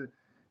going to the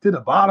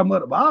bottom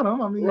of the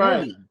bottom. I mean,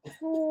 right. Hey,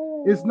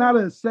 it's not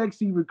a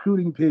sexy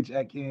recruiting pitch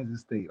at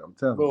Kansas State. I'm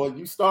telling you. Boy,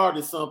 you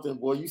started something.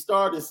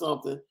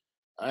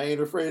 I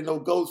ain't afraid of no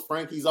ghosts.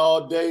 Frankie's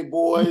all day,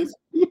 boys.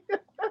 Yeah.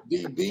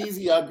 D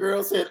Beezy, our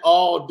girl said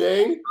all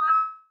day.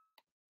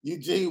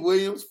 Eugene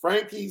Williams,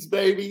 Frankie's,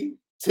 baby.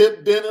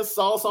 Tip dinner,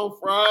 sauce on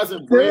fries,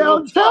 and bread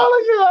on top.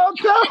 I'm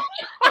telling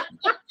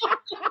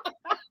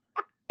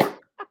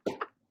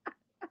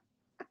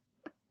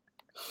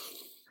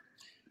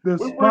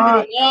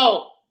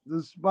you.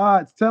 The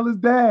spots. Tell his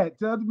dad.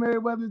 Tell the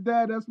Merriweather's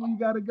dad. That's where you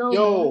got to go.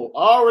 Yo, man.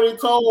 I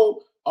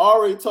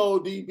already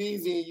told D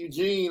Beezy and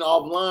Eugene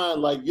offline,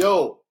 like,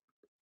 yo,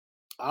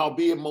 I'll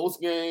be at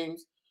most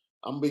games.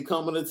 I'm gonna be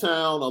coming to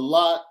town a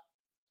lot.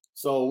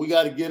 So we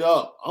got to get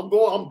up. I'm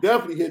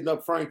definitely hitting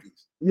up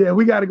Frankie's. Yeah,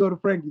 we got to go to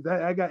Frankie's.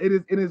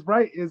 It is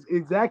right. It's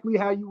exactly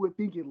how you would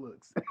think it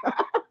looks.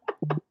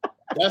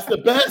 That's the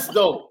best,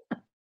 though.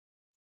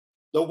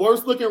 The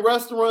worst looking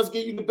restaurants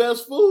give you the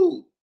best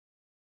food.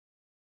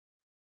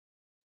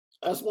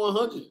 That's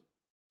 100.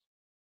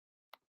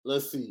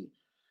 Let's see.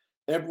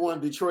 Everyone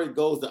in Detroit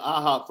goes to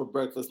IHOP for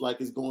breakfast like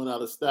it's going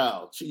out of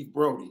style. Chief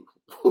Brody.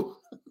 Come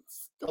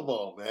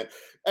on, man.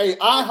 Hey,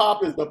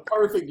 IHOP is the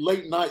perfect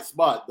late night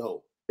spot,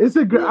 though. It's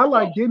I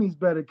like Denny's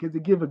better because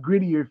it gives a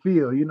grittier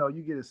feel. You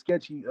get a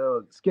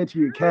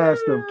sketchier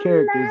cast of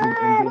characters in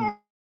Denny's.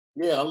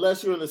 Yeah,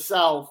 unless you're in the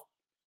South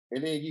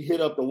and then you hit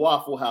up the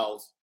Waffle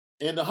House.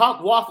 And the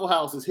Waffle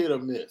House is hit or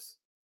miss,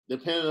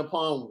 depending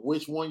upon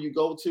which one you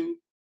go to.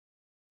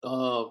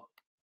 I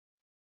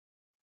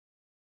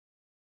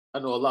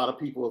know a lot of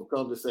people have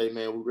come to say,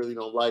 man, we really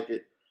don't like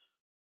it.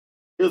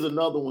 Here's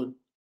another one.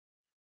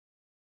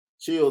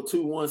 Chill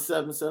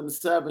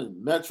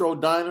 21777, Metro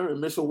Diner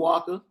in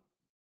Mishawaka.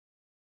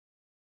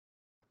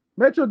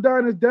 Metro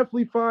Diner is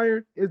definitely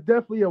fire. It's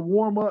definitely a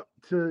warm up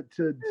to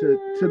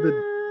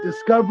the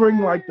discovering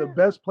like the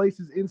best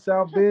places in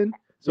South Bend.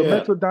 So yeah.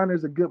 Metro Diner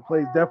is a good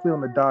place, definitely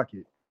on the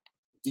docket.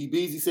 D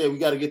Beezy said we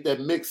got to get that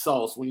mixed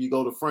sauce when you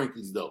go to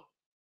Frankie's, though.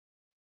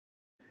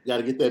 You got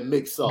to get that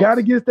mixed sauce. Got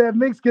to get that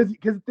mix because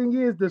the thing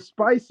is, the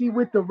spicy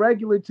with the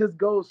regular just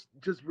goes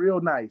just real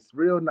nice.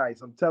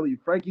 I'm telling you,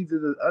 Frankie's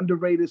is an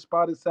underrated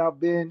spot in South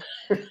Bend.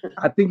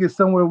 I think it's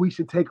somewhere we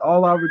should take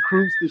all our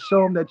recruits to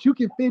show them that you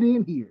can fit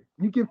in here.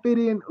 You can fit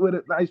in with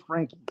a nice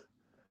Frankie's.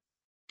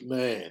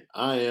 Man,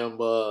 I'm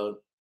amped.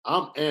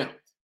 I'm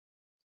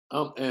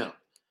amped.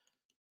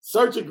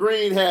 Search of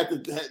Green had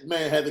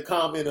the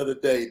comment of the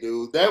day,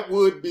 dude. That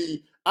would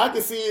be, I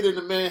can see it in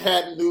the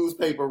Manhattan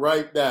newspaper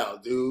right now,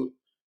 dude.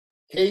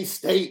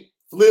 K-State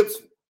flips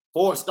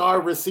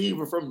 4-star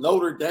receiver from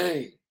Notre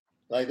Dame.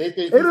 Like they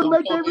think it'll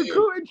make their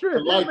recruiting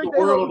trip. Like the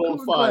world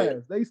on fire.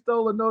 Class. They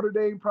stole a Notre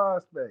Dame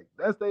prospect.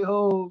 That's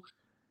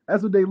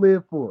what they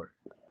live for.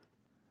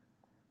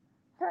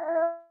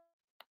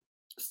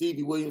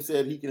 Stevie Williams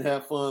said he can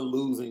have fun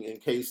losing,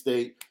 and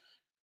K-State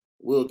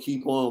will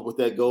keep on with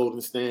that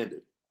golden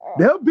standard.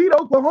 They'll beat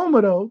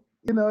Oklahoma though.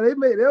 You know,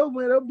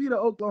 they'll beat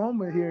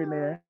Oklahoma here and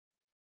there.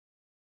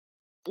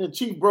 And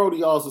Chief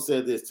Brody also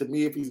said this. To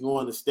me, if he's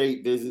going to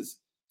state visits,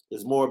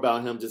 it's more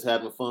about him just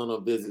having fun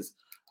on visits.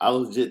 I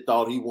legit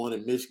thought he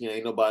wanted Michigan.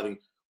 Ain't nobody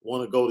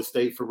want to go to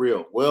state for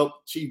real.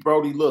 Well, Chief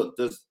Brody, look,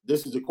 this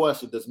is the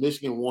question. Does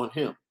Michigan want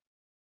him?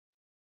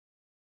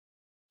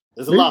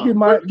 There's a lot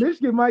of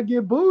Michigan might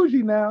get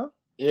bougie now.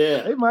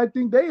 Yeah. They might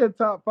think they are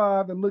top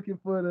 5 and looking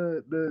for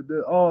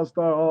the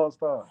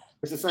all-star.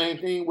 It's the same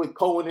thing with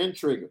Cohen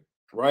Intrigger,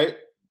 right?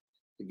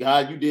 The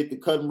guy you did the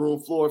cutting room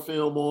floor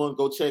film on,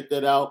 go check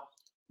that out.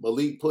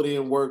 Malik put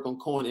in work on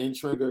Cohen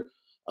Intrigger,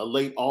 a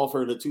late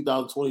offer in the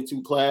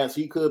 2022 class.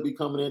 He could be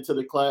coming into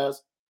the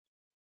class.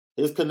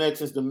 His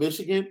connections to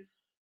Michigan,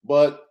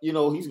 but, you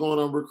know, he's going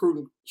on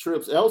recruiting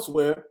trips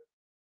elsewhere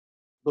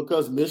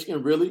because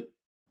Michigan really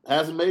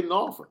hasn't made an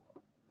offer.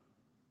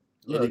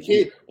 And the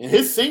kid, and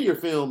his senior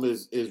film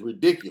is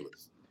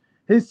ridiculous.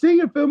 His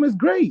senior film is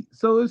great.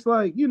 So it's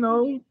like, you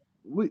know,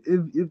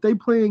 if they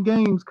playing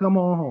games, come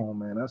on home,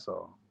 man. That's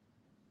all.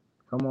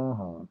 Come on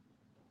home.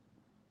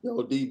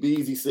 Yo, D.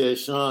 Beasy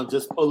says, Sean,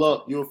 just pull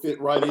up. You'll fit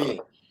right in.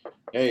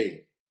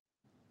 Hey,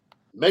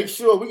 make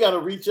sure we got to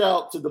reach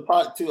out to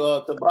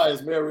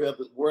Tobias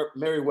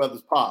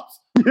Merriweather's pops.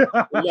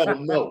 Let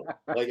him know.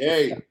 Like,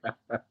 hey,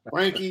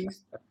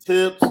 Frankie's,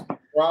 tips,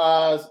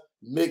 fries,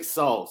 mixed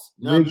sauce.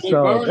 Now, mixed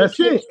sauce. That's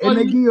it. And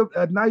they give you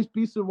a nice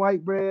piece of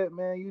white bread,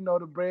 man. You know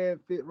the bread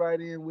fit right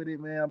in with it,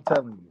 man. I'm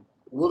telling you.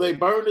 Will they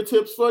burn the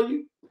tips for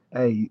you?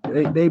 Hey,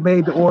 they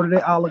made the order.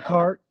 They a la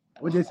carte.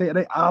 What they say?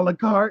 They a la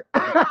carte.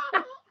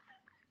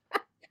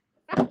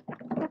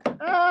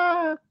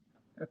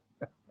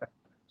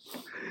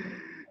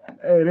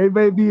 Hey, they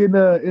may be in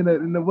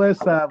the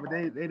west side, but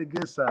they the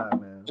good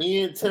side, man.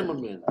 Ian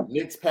Timmerman,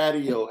 Nick's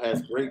Patio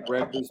has great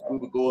breakfast. We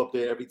would go up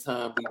there every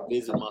time we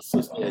visit my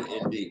sister at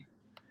ND.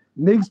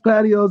 Nick's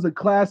Patio is a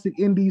classic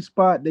indie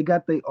spot. They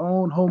got their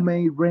own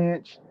homemade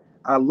ranch.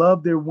 I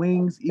love their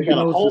wings. Even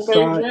though it's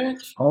homemade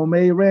ranch?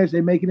 Homemade ranch.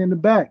 They make it in the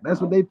back.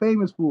 That's what they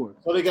famous for.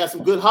 So they got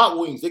some good hot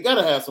wings. They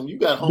gotta have some. You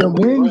got homemade.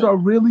 The wings ranch. are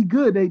really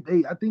good.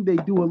 I think they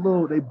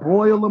do they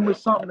broil them or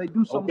something. They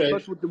do something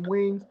special with the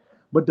wings.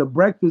 But the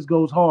breakfast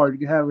goes hard. You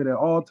can have it at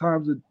all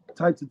types of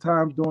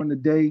times during the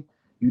day.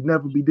 You'd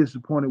never be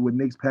disappointed with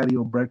Nick's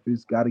Patio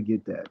breakfast. Got to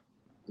get that.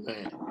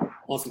 Man,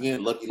 once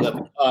again, Lucky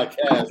Lefty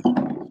Podcast.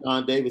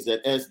 Sean Davis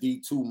at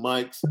SD2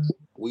 Mics.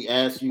 We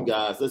ask you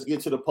guys, let's get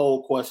to the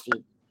poll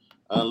question.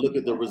 Look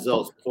at the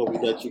results before we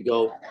let you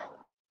go.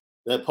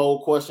 That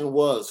poll question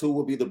was, who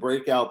will be the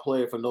breakout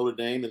player for Notre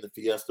Dame in the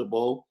Fiesta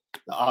Bowl?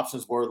 The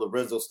options were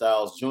Lorenzo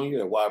Styles Jr.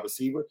 at wide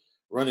receiver,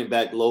 running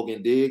back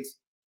Logan Diggs,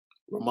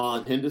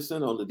 Ramon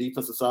Henderson on the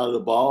defensive side of the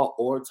ball,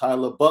 or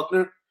Tyler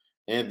Buchner.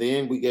 And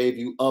then we gave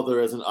you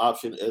other as an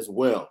option as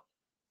well.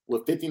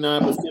 With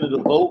 59% of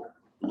the vote,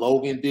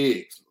 Logan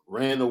Diggs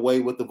ran away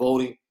with the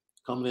voting,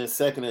 coming in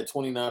second at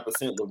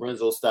 29%,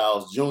 Lorenzo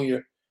Styles Jr.,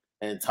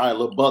 and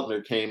Tyler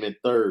Buchner came in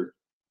third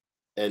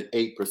at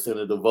 8%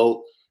 of the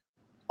vote.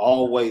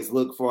 Always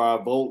look for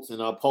our votes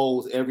and our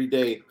polls every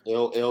day,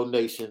 LL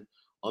Nation,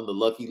 on the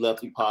Lucky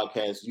Lefty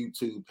Podcast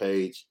YouTube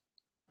page.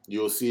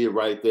 You'll see it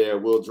right there.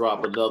 We'll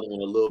drop another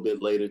one a little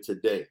bit later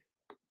today.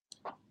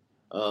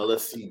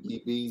 Let's see.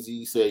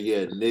 DBZ said,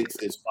 yeah, Knicks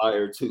is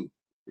fire too.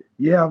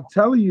 Yeah, I'm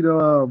telling you,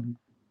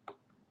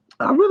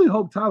 I really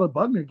hope Tyler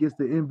Buchner gets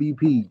the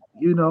MVP.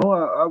 You know,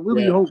 I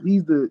really hope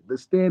he's the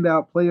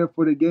standout player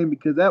for the game,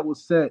 because that will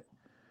set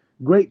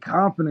great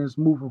confidence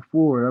moving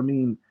forward. I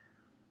mean,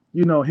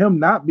 you know, him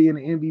not being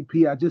an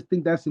MVP, I just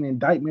think that's an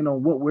indictment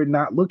on what we're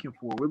not looking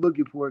for. We're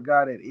looking for a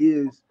guy that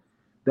is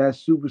that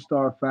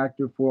superstar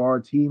factor for our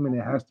team, and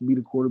it has to be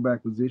the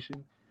quarterback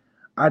position.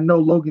 I know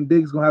Logan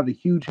Diggs is going to have a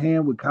huge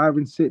hand with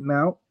Kyron sitting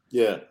out.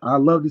 Yeah. I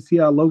love to see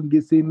how Logan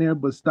gets in there,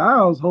 but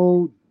Styles'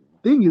 whole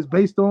thing is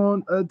based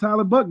on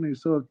Tyler Buchner.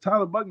 So if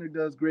Tyler Buchner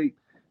does great,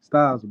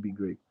 Styles will be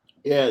great.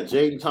 Yeah,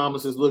 Jaden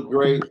Thomas has looked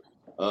great.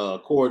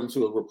 According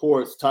to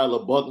reports,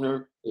 Tyler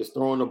Buchner is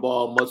throwing the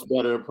ball much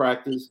better in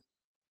practice.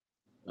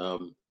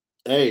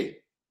 Hey,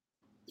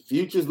 the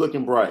future's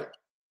looking bright.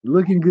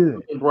 Looking good.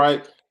 Looking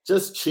bright.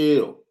 Just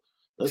chill.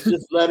 Let's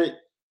just let it,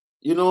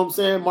 you know what I'm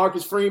saying?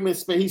 Marcus Freeman,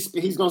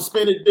 he's going to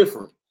spin it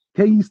different.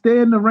 Can you stay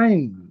in the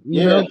rain?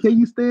 You know, can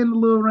you stay in the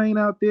little rain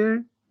out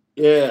there?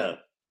 Yeah.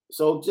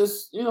 So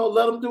just, you know,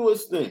 let him do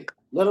his thing.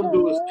 Let him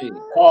do his thing.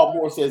 Paul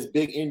Moore says,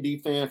 big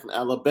ND fan from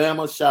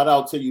Alabama. Shout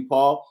out to you,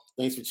 Paul.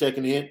 Thanks for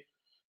checking in.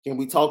 Can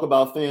we talk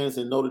about fans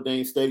in Notre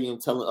Dame Stadium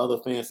telling other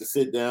fans to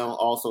sit down?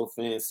 Also,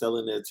 fans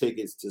selling their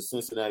tickets to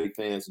Cincinnati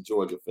fans and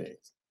Georgia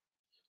fans.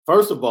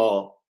 First of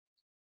all,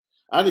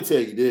 I can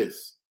tell you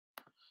this.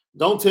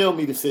 Don't tell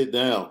me to sit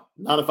down.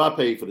 Not if I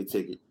paid for the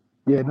ticket.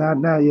 Yeah, not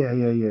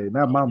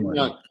my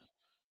money.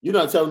 You're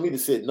not telling me to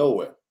sit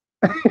nowhere.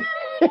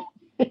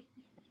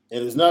 And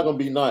it's not going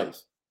to be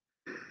nice.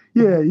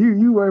 Yeah,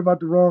 you worry about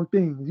the wrong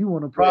things. You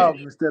want a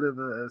problem instead of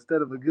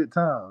a good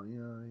time. You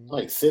know what I mean?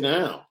 Like, sit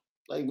down.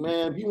 Like,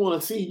 man, if you want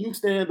to see, you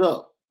stand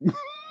up.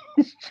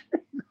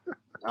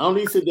 I don't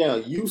need to sit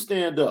down. You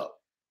stand up.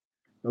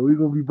 Are we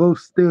gonna be both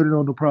standing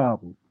on the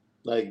problem?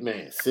 Like,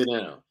 man, sit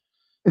down.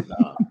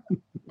 Nah,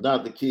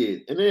 not the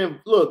kid. And then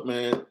look,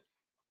 man,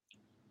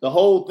 the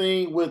whole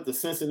thing with the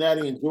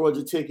Cincinnati and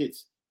Georgia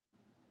tickets,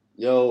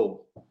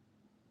 yo.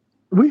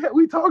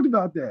 We talked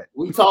about that.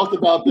 We talked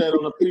about that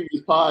on a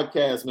previous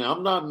podcast, man.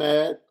 I'm not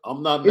mad.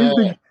 I'm not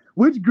mad.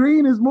 Which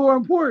green is more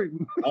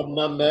important? I'm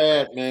not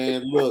mad,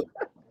 man. Look,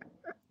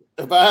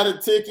 if I had a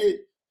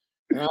ticket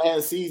and I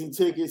had season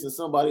tickets and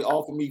somebody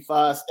offered me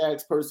 5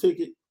 stacks per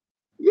ticket.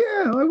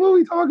 Yeah, like what are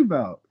we talking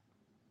about?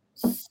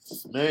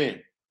 Man.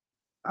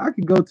 I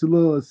could go to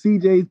little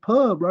CJ's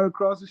pub right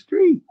across the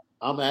street.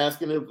 I'm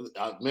asking if,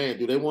 man,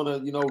 do they want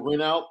to,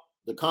 rent out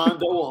the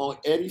condo on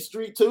Eddy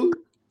Street too?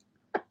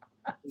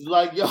 It's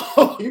like, yo,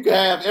 you can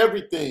have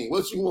everything.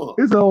 What you want?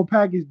 It's a whole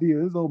package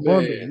deal. It's a whole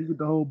bundle. You get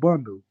the whole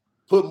bundle.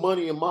 Put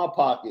money in my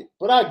pocket.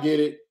 But I get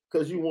it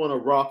because you want a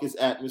raucous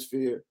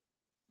atmosphere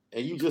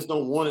and you just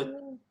don't want it.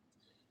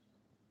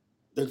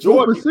 The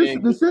Georgia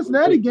game, the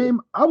Cincinnati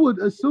game, I would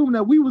assume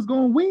that we was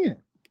going to win.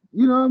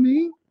 You know what I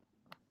mean?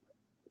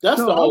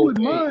 That's the whole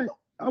thing.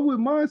 I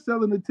wouldn't mind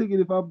selling the ticket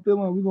if I'm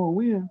feeling we're going to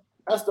win.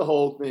 That's the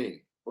whole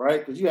thing,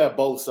 right? Because you have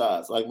both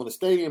sides. Like when the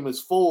stadium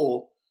is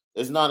full,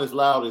 it's not as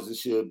loud as it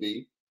should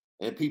be,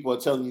 and people are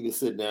telling you to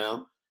sit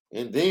down.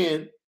 And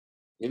then,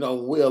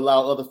 we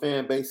allow other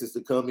fan bases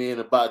to come in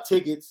and buy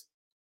tickets.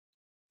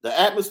 The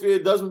atmosphere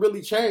doesn't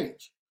really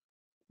change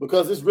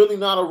because it's really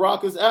not a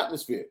raucous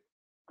atmosphere.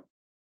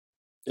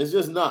 It's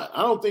just not.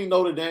 I don't think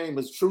Notre Dame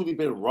has truly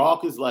been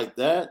raucous like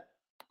that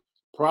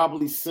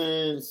probably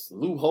since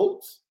Lou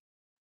Holtz,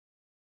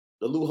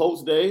 the Lou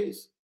Holtz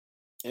days.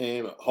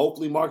 And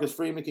hopefully Marcus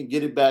Freeman can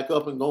get it back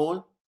up and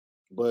going.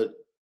 But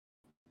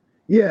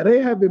yeah,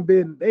 they haven't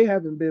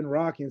been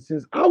rocking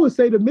since, I would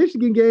say, the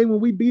Michigan game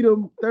when we beat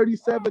them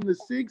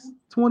 37-6,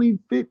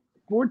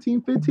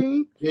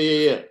 14-15.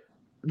 Yeah.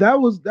 That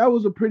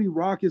was a pretty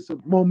raucous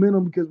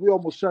momentum because we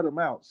almost shut them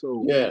out.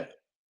 So yeah,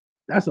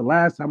 that's the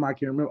last time I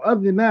can remember.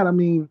 Other than that, I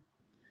mean,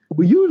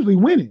 we're usually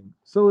winning.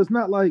 So it's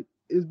not like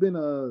it's been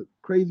a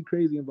crazy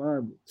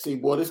environment. See,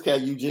 boy, this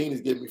cat Eugene is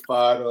getting me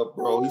fired up,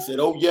 bro. He said,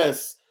 "Oh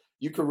yes,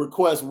 you can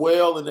request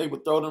well," and they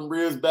would throw them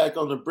ribs back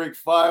on the brick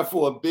fire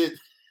for a bit.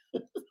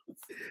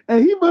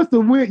 And he must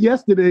have went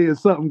yesterday or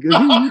something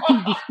because he's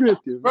too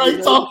descriptive.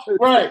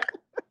 Right,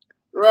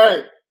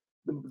 right.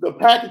 The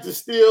package is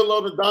still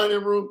on the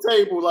dining room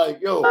table. Like,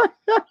 yo, I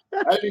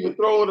didn't even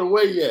throw it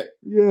away yet.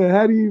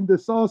 Yeah, the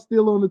sauce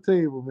still on the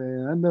table,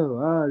 man. I know.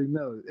 I already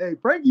know. Hey,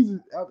 Frankie's,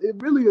 it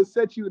really will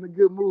set you in a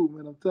good mood,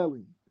 man. I'm telling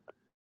you.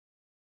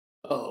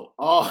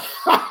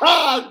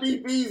 Oh,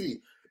 deep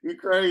easy. You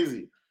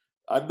crazy.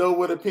 I know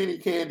where the penny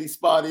candy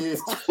spot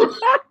is.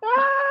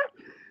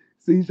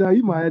 See, Sean,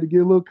 you might have to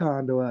get a little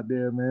condo out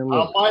there, man.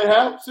 Look. I might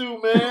have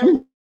to,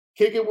 man.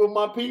 Kick it with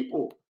my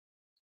people.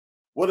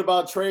 What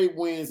about trade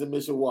wins in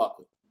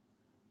Mishawaka?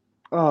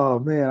 Oh,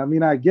 man. I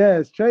mean, I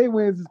guess trade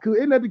wins is cool.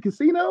 Isn't that the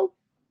casino?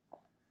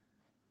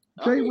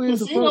 Trade wins.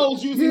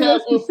 Casinos usually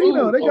have good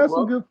food. They got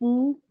some good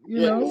food.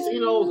 You know?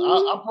 Casinos.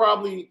 I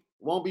probably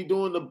won't be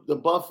doing the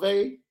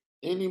buffet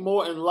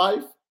anymore in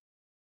life.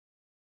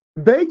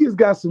 Vegas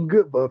got some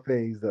good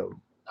buffets, though.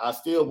 I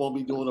still won't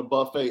be doing a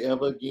buffet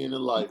ever again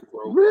in life,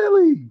 bro.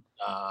 Really?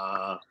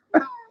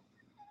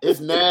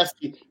 It's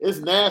nasty. It's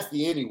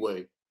nasty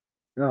anyway.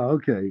 Oh,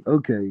 okay.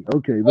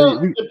 Well,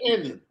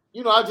 depending.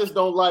 I just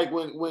don't like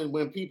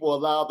when people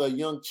allow their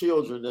young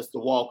children just to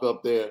walk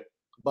up there.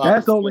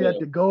 That's only at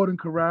the Golden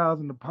Corrals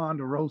and the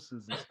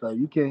Ponderosas and stuff.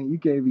 You can't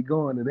be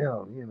going to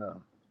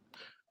them,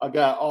 I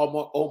got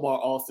Omar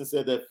Austin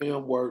said that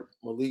film work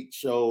Malik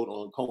showed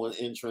on Cohen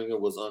Intringer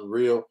was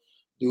unreal.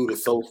 Dude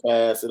is so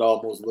fast it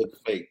almost looked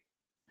fake.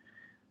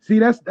 See,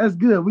 that's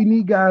good. We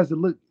need guys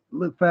to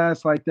look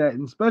fast like that,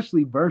 and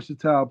especially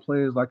versatile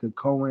players like a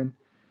Cohen.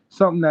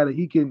 Something that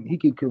he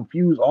can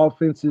confuse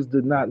offenses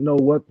to not know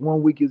what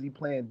 1 week is he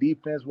playing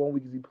defense, 1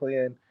 week is he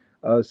playing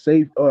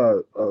safe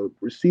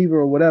receiver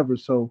or whatever.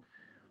 So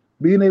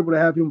being able to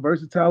have him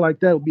versatile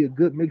like that would be a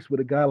good mix with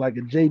a guy like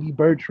a JD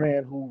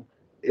Bertrand who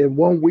in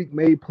 1 week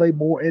may play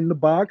more in the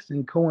box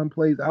and Cohen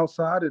plays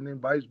outside, and then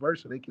vice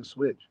versa. They can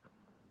switch.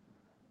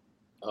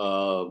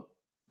 I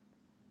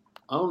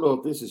don't know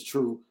if this is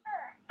true.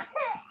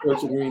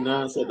 Richard Green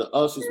 9 said the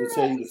ushers would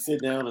tell you to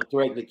sit down and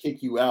threaten to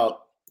kick you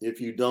out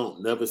if you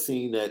don't. Never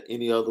seen that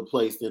any other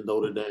place than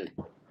Notre Dame.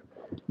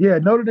 Yeah,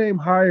 Notre Dame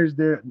hires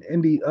their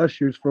indie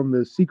ushers from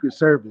the Secret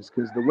Service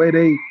because the way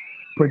they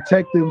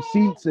protect them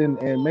seats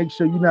and make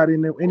sure you're not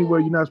in there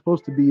anywhere you're not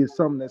supposed to be is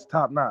something that's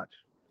top notch.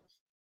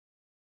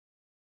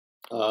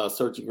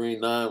 Searching Green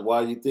 9, why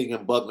are you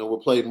thinking Buckner will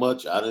play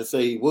much? I didn't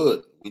say he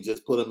would. We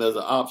just put him as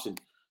an option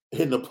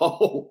in the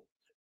poll,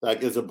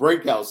 like as a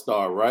breakout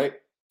star, right?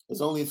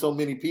 There's only so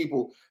many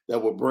people that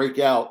will break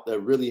out that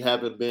really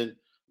haven't been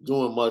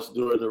doing much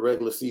during the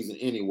regular season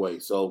anyway.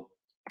 So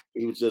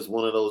he was just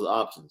one of those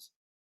options.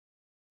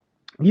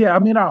 Yeah, I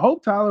mean, I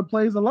hope Tyler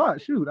plays a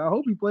lot. Shoot, I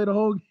hope he played a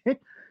whole game.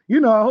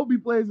 I hope he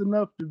plays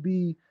enough to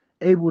be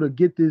able to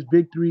get this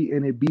victory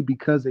and it be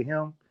because of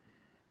him.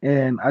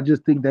 And I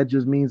just think that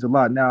just means a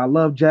lot. Now I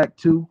love Jack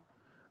too,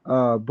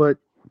 but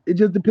it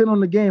just depends on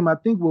the game. I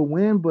think we'll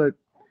win, but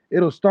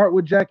it'll start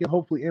with Jack and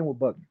hopefully end with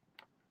Bucky.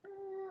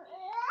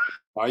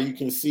 Are you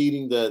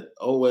conceding that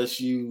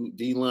OSU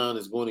D line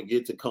is going to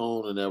get to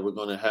Cone and that we're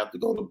going to have to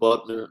go to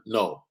Buckner?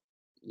 No.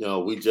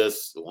 We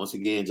just once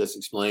again just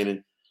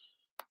explaining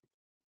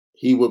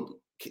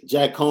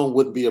Jack Cone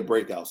wouldn't be a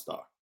breakout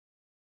star.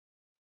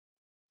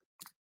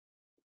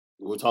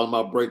 We're talking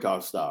about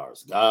breakout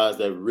stars, guys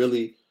that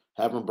really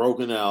haven't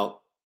broken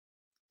out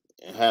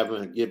and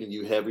haven't given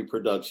you heavy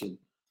production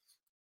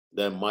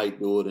that might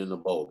do it in the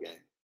bowl game.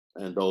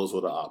 And those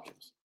were the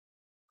options.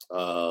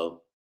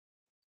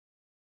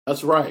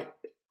 That's right.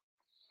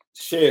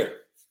 Share,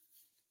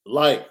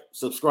 like,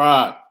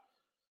 subscribe.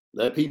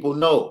 Let people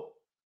know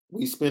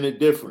we spin it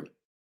different.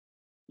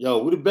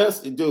 Yo, we're the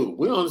best to do.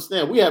 We don't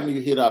understand. We haven't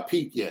even hit our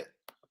peak yet.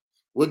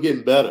 We're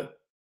getting better.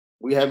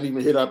 We haven't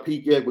even hit our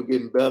peak yet. We're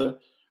getting better.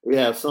 We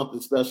have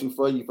something special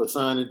for you for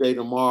signing day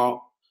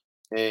tomorrow.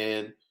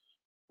 And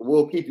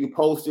we'll keep you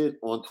posted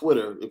on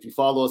Twitter. If you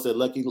follow us at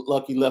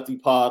Lucky Lefty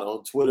Pod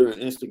on Twitter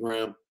and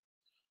Instagram,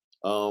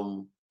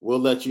 we'll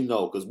let you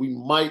know because we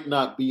might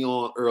not be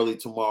on early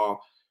tomorrow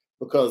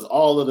because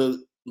all of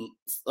the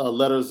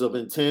letters of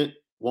intent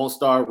won't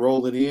start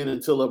rolling in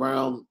until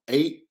around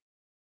 8.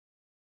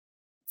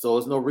 So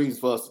there's no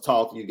reason for us to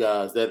talk to you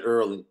guys that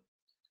early.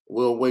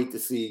 We'll wait to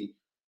see,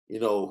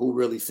 who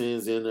really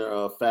sends in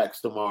their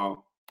fax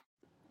tomorrow.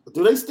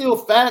 Do they still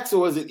fax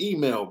or is it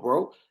email,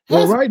 bro?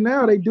 Well, right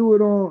now they do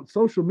it on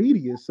social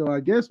media, so I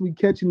guess we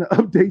catching the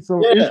updates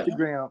on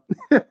Instagram.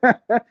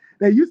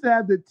 They used to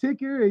have the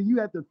ticker and you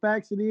had to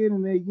fax it in,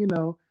 and they,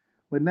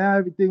 but now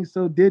everything's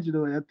so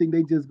digital. I think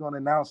they just gonna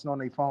announce it on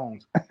their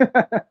phones.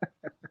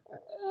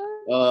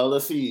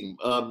 Let's see,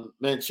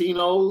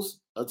 Mancino's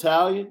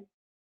Italian.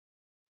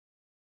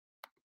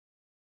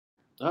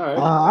 All right.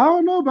 I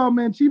don't know about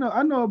Mancino.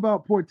 I know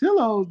about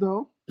Portillo's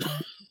though.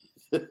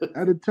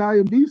 That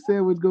Italian beef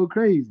sandwich go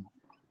crazy.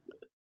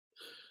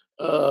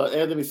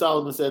 Anthony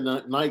Solomon said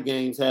night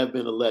games have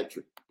been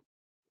electric.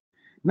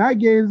 Night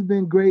games have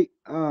been great,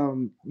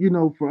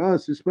 for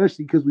us,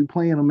 especially because we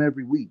playing them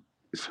every week.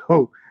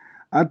 So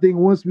I think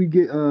once we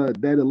get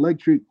that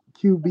electric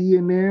QB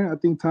in there, I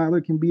think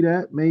Tyler can be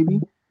that, maybe.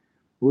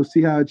 We'll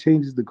see how it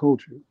changes the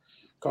culture.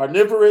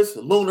 Carnivorous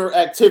lunar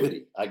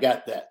activity. I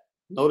got that.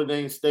 Notre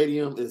Dame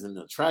Stadium is an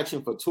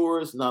attraction for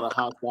tourists, not a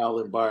hostile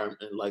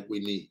environment like we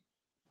need.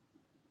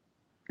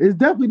 It's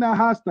definitely not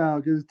hostile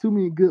because there's too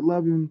many good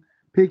loving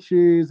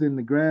pictures and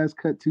the grass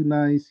cut too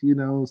nice,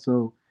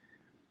 so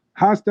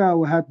hostile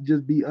will have to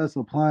just be us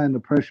applying the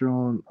pressure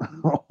on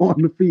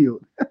the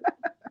field.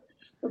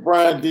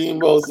 Brian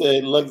Demo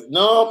said, "Look,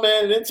 no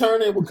man, it didn't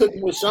turn in with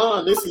Cooking with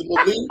Sean. This is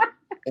Malik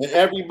and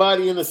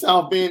everybody in the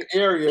South Bend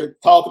area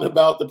talking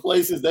about the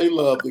places they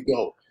love to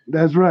go."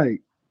 That's right.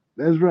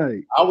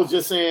 I was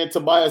just saying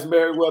Tobias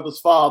Merriweather's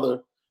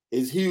father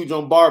is huge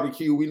on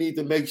barbecue. We need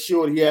to make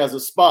sure he has a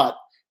spot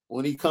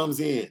when he comes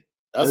in.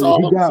 That's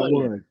all I'm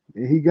saying.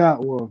 He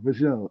got one for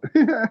sure.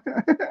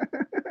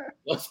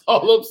 That's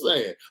all I'm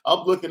saying.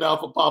 I'm looking out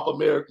for Papa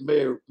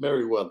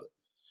Merriweather.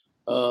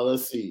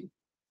 Let's see.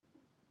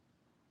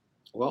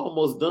 We're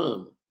almost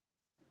done.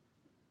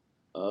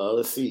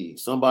 Let's see.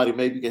 Somebody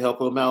maybe can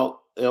help him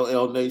out.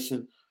 LL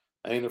Nation.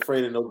 I ain't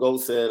afraid of no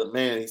ghost said,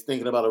 man, he's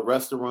thinking about a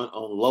restaurant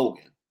on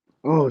Logan.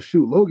 Oh,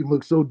 shoot. Logan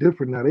looks so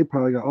different now. They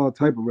probably got all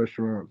type of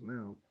restaurants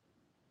now.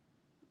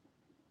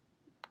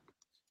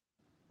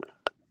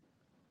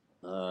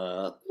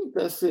 I think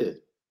that's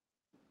it.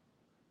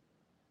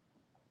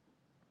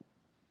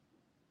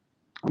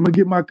 I'm gonna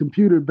get my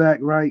computer back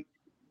right.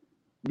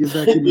 Get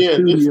back in the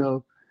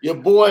studio. Your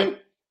boy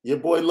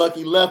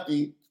Lucky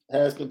Lefty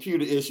has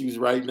computer issues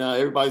right now.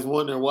 Everybody's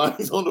wondering why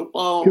he's on the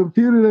phone.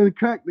 Computer to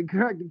crack the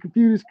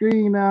computer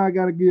screen. Now I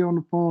gotta get on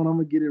the phone. I'm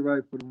gonna get it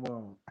right for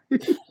tomorrow.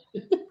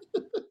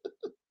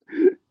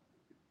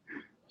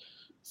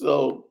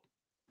 So,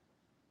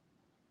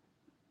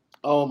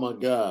 oh my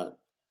God.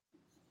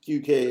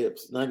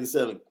 QKFs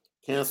 97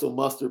 cancel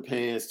mustard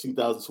pants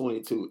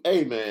 2022.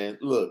 Hey man,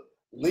 look,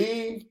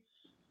 leave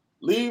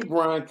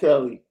Brian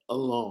Kelly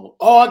alone.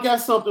 Oh, I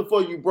got something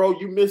for you, bro.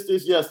 You missed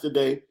this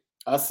yesterday.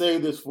 I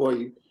saved this for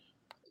you.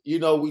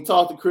 We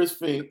talked to Chris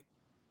Fink,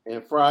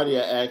 and Friday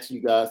I asked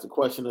you guys the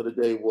question of the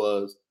day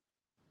was,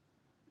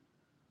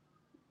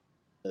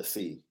 let's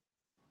see.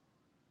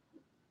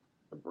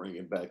 I'll bring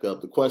it back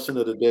up. The question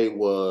of the day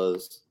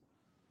was,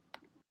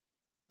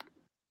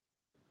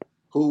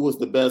 who was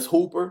the best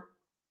hooper?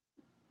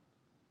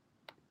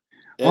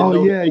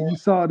 You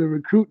saw the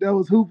recruit that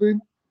was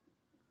hooping.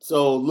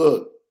 So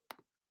look,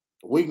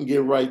 we can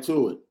get right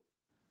to it.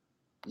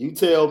 You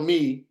tell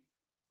me,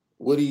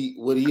 would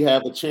he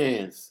have a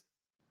chance?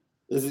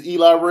 This is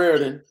Eli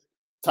Raridan,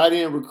 tight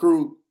end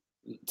recruit.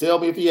 Tell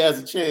me if he has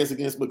a chance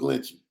against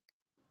McGlinchey.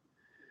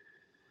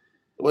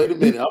 Wait a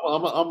minute.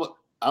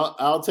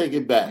 I'll take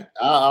it back.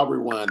 I'll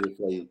rewind it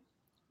for you.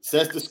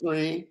 Sets the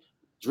screen,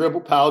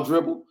 dribble, power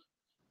dribble.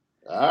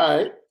 All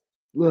right.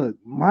 Look,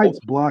 Mike's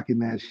blocking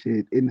that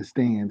shit in the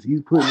stands.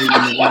 He's putting it in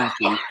the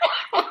rafters.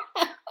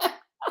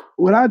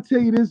 When I tell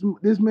you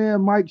this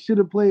man Mike should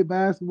have played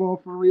basketball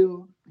for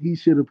real. He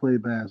should have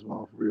played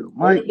basketball for real.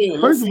 Mike,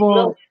 first of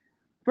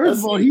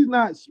all, he's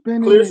not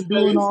spinning and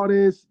doing all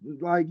this.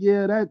 Like,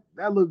 yeah,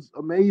 that looks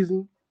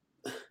amazing.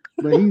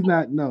 But he's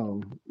not.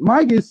 No,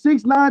 Mike is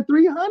 6'9",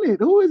 300.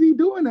 Who is he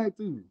doing that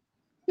to?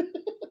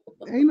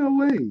 Ain't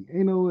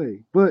no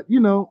way. But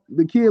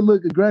the kid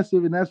looked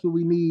aggressive, and that's what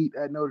we need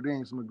at Notre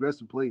Dame: some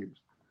aggressive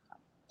players.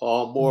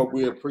 Moore,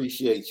 we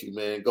appreciate you,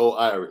 man. Go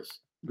Irish.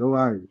 Go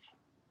Irish.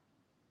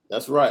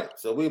 That's right.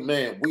 So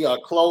we are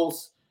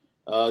close.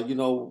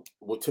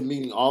 To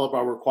meeting all of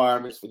our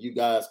requirements for you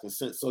guys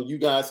consent. So you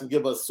guys can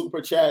give us super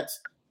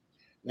chats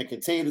and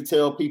continue to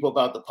tell people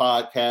about the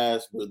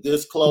podcast. We're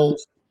this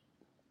close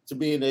to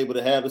being able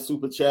to have a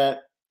super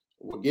chat.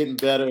 We're getting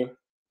better.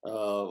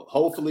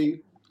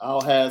 Hopefully,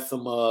 I'll have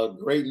some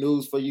great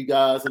news for you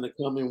guys in the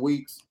coming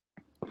weeks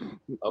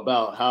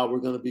about how we're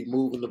going to be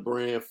moving the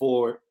brand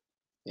forward.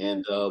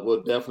 And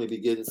we'll definitely be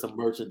getting some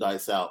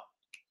merchandise out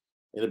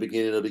in the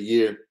beginning of the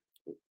year.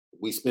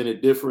 We spin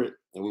it different,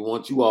 and we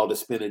want you all to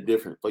spin it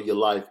different for your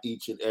life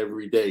each and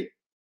every day.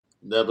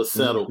 Never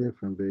settle.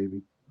 Different,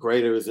 baby.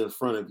 Greater is in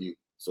front of you.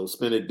 So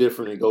spin it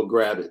different and go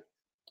grab it.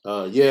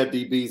 Yeah,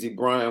 DBZ,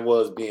 Brian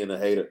was being a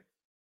hater.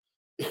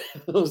 You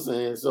know what I'm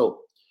saying?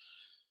 So,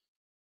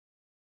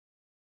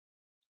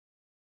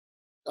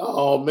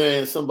 oh,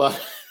 man, somebody,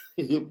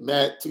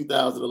 Matt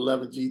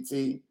 2011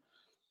 GT.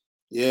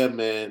 Yeah,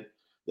 man.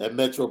 That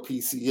Metro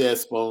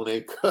PCS phone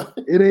ain't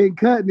cutting. It ain't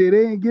cutting it.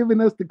 It ain't giving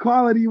us the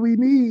quality we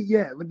need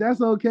yet, but that's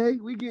okay.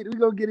 We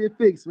gonna get it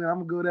fixed, man.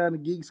 I'm gonna go down to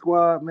Geek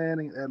Squad,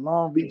 man, at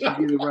Long Beach and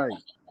get it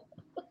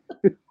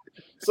right.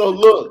 So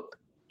look,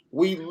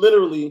 we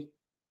literally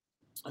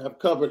have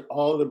covered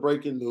all of the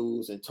breaking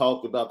news and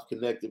talked about the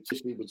connective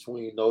tissue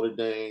between Notre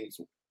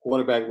Dame's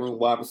quarterback room,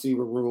 wide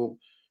receiver room.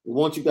 We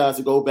want you guys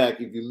to go back.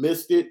 If you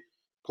missed it,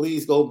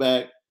 please go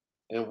back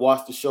and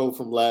watch the show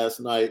from last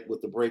night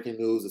with the breaking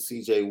news of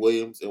CJ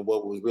Williams and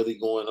what was really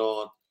going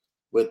on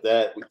with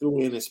that. We threw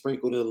in and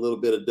sprinkled in a little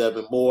bit of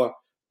Devin Moore,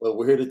 but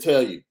we're here to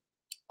tell you,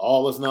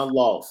 all is not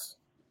lost.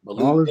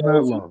 All is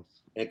not lost.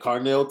 And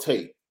Carnell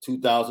Tate,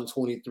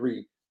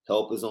 2023,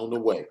 help is on the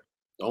way.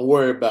 Don't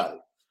worry about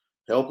it.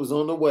 Help is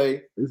on the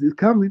way. It's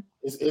coming.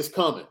 It's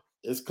coming.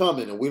 It's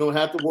coming. And we don't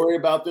have to worry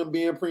about them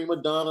being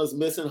prima donnas,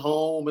 missing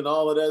home and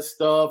all of that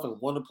stuff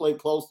and want to play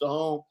close to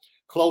home.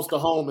 Close to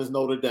home is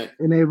Notre Dame.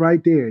 And they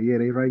right there. Yeah,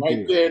 they right there.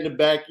 Right there in the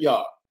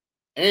backyard.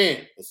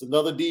 And it's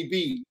another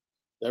DB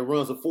that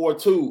runs a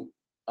 4.2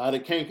 out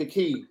of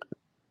Kankakee.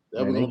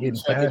 That we're getting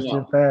faster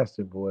and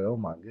faster, boy. Oh,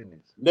 my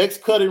goodness.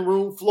 Next cutting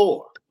room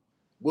floor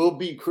will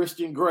be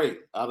Christian Gray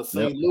out of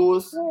St.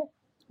 Louis.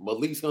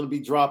 Malik's going to be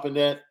dropping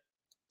that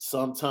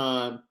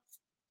sometime.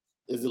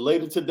 Is it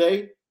later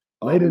today?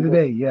 Later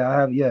today.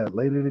 Yeah,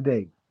 later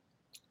today.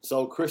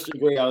 So Christian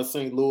Gray out of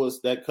St. Louis,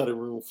 that cutting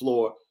room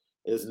floor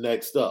is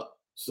next up.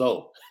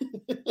 So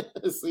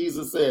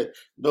Caesar said,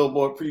 no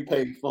more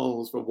prepaid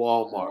phones from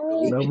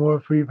Walmart. No more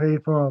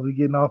prepaid phones. We're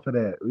getting off of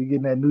that. We're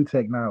getting that new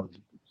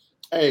technology.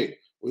 Hey,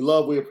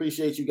 we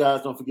appreciate you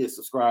guys. Don't forget,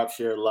 subscribe,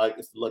 share, like.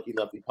 It's the Lucky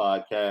Lefty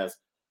Podcast.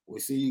 We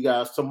see you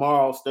guys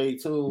tomorrow. Stay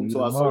tuned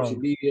to our social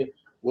media.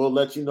 We'll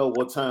let you know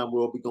what time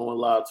we'll be going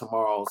live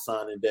tomorrow on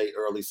signing day,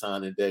 early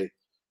signing day.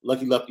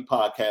 Lucky Lefty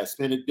Podcast.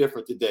 Spin it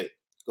different today.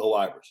 Go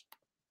Irish.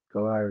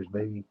 Go Irish,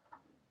 baby.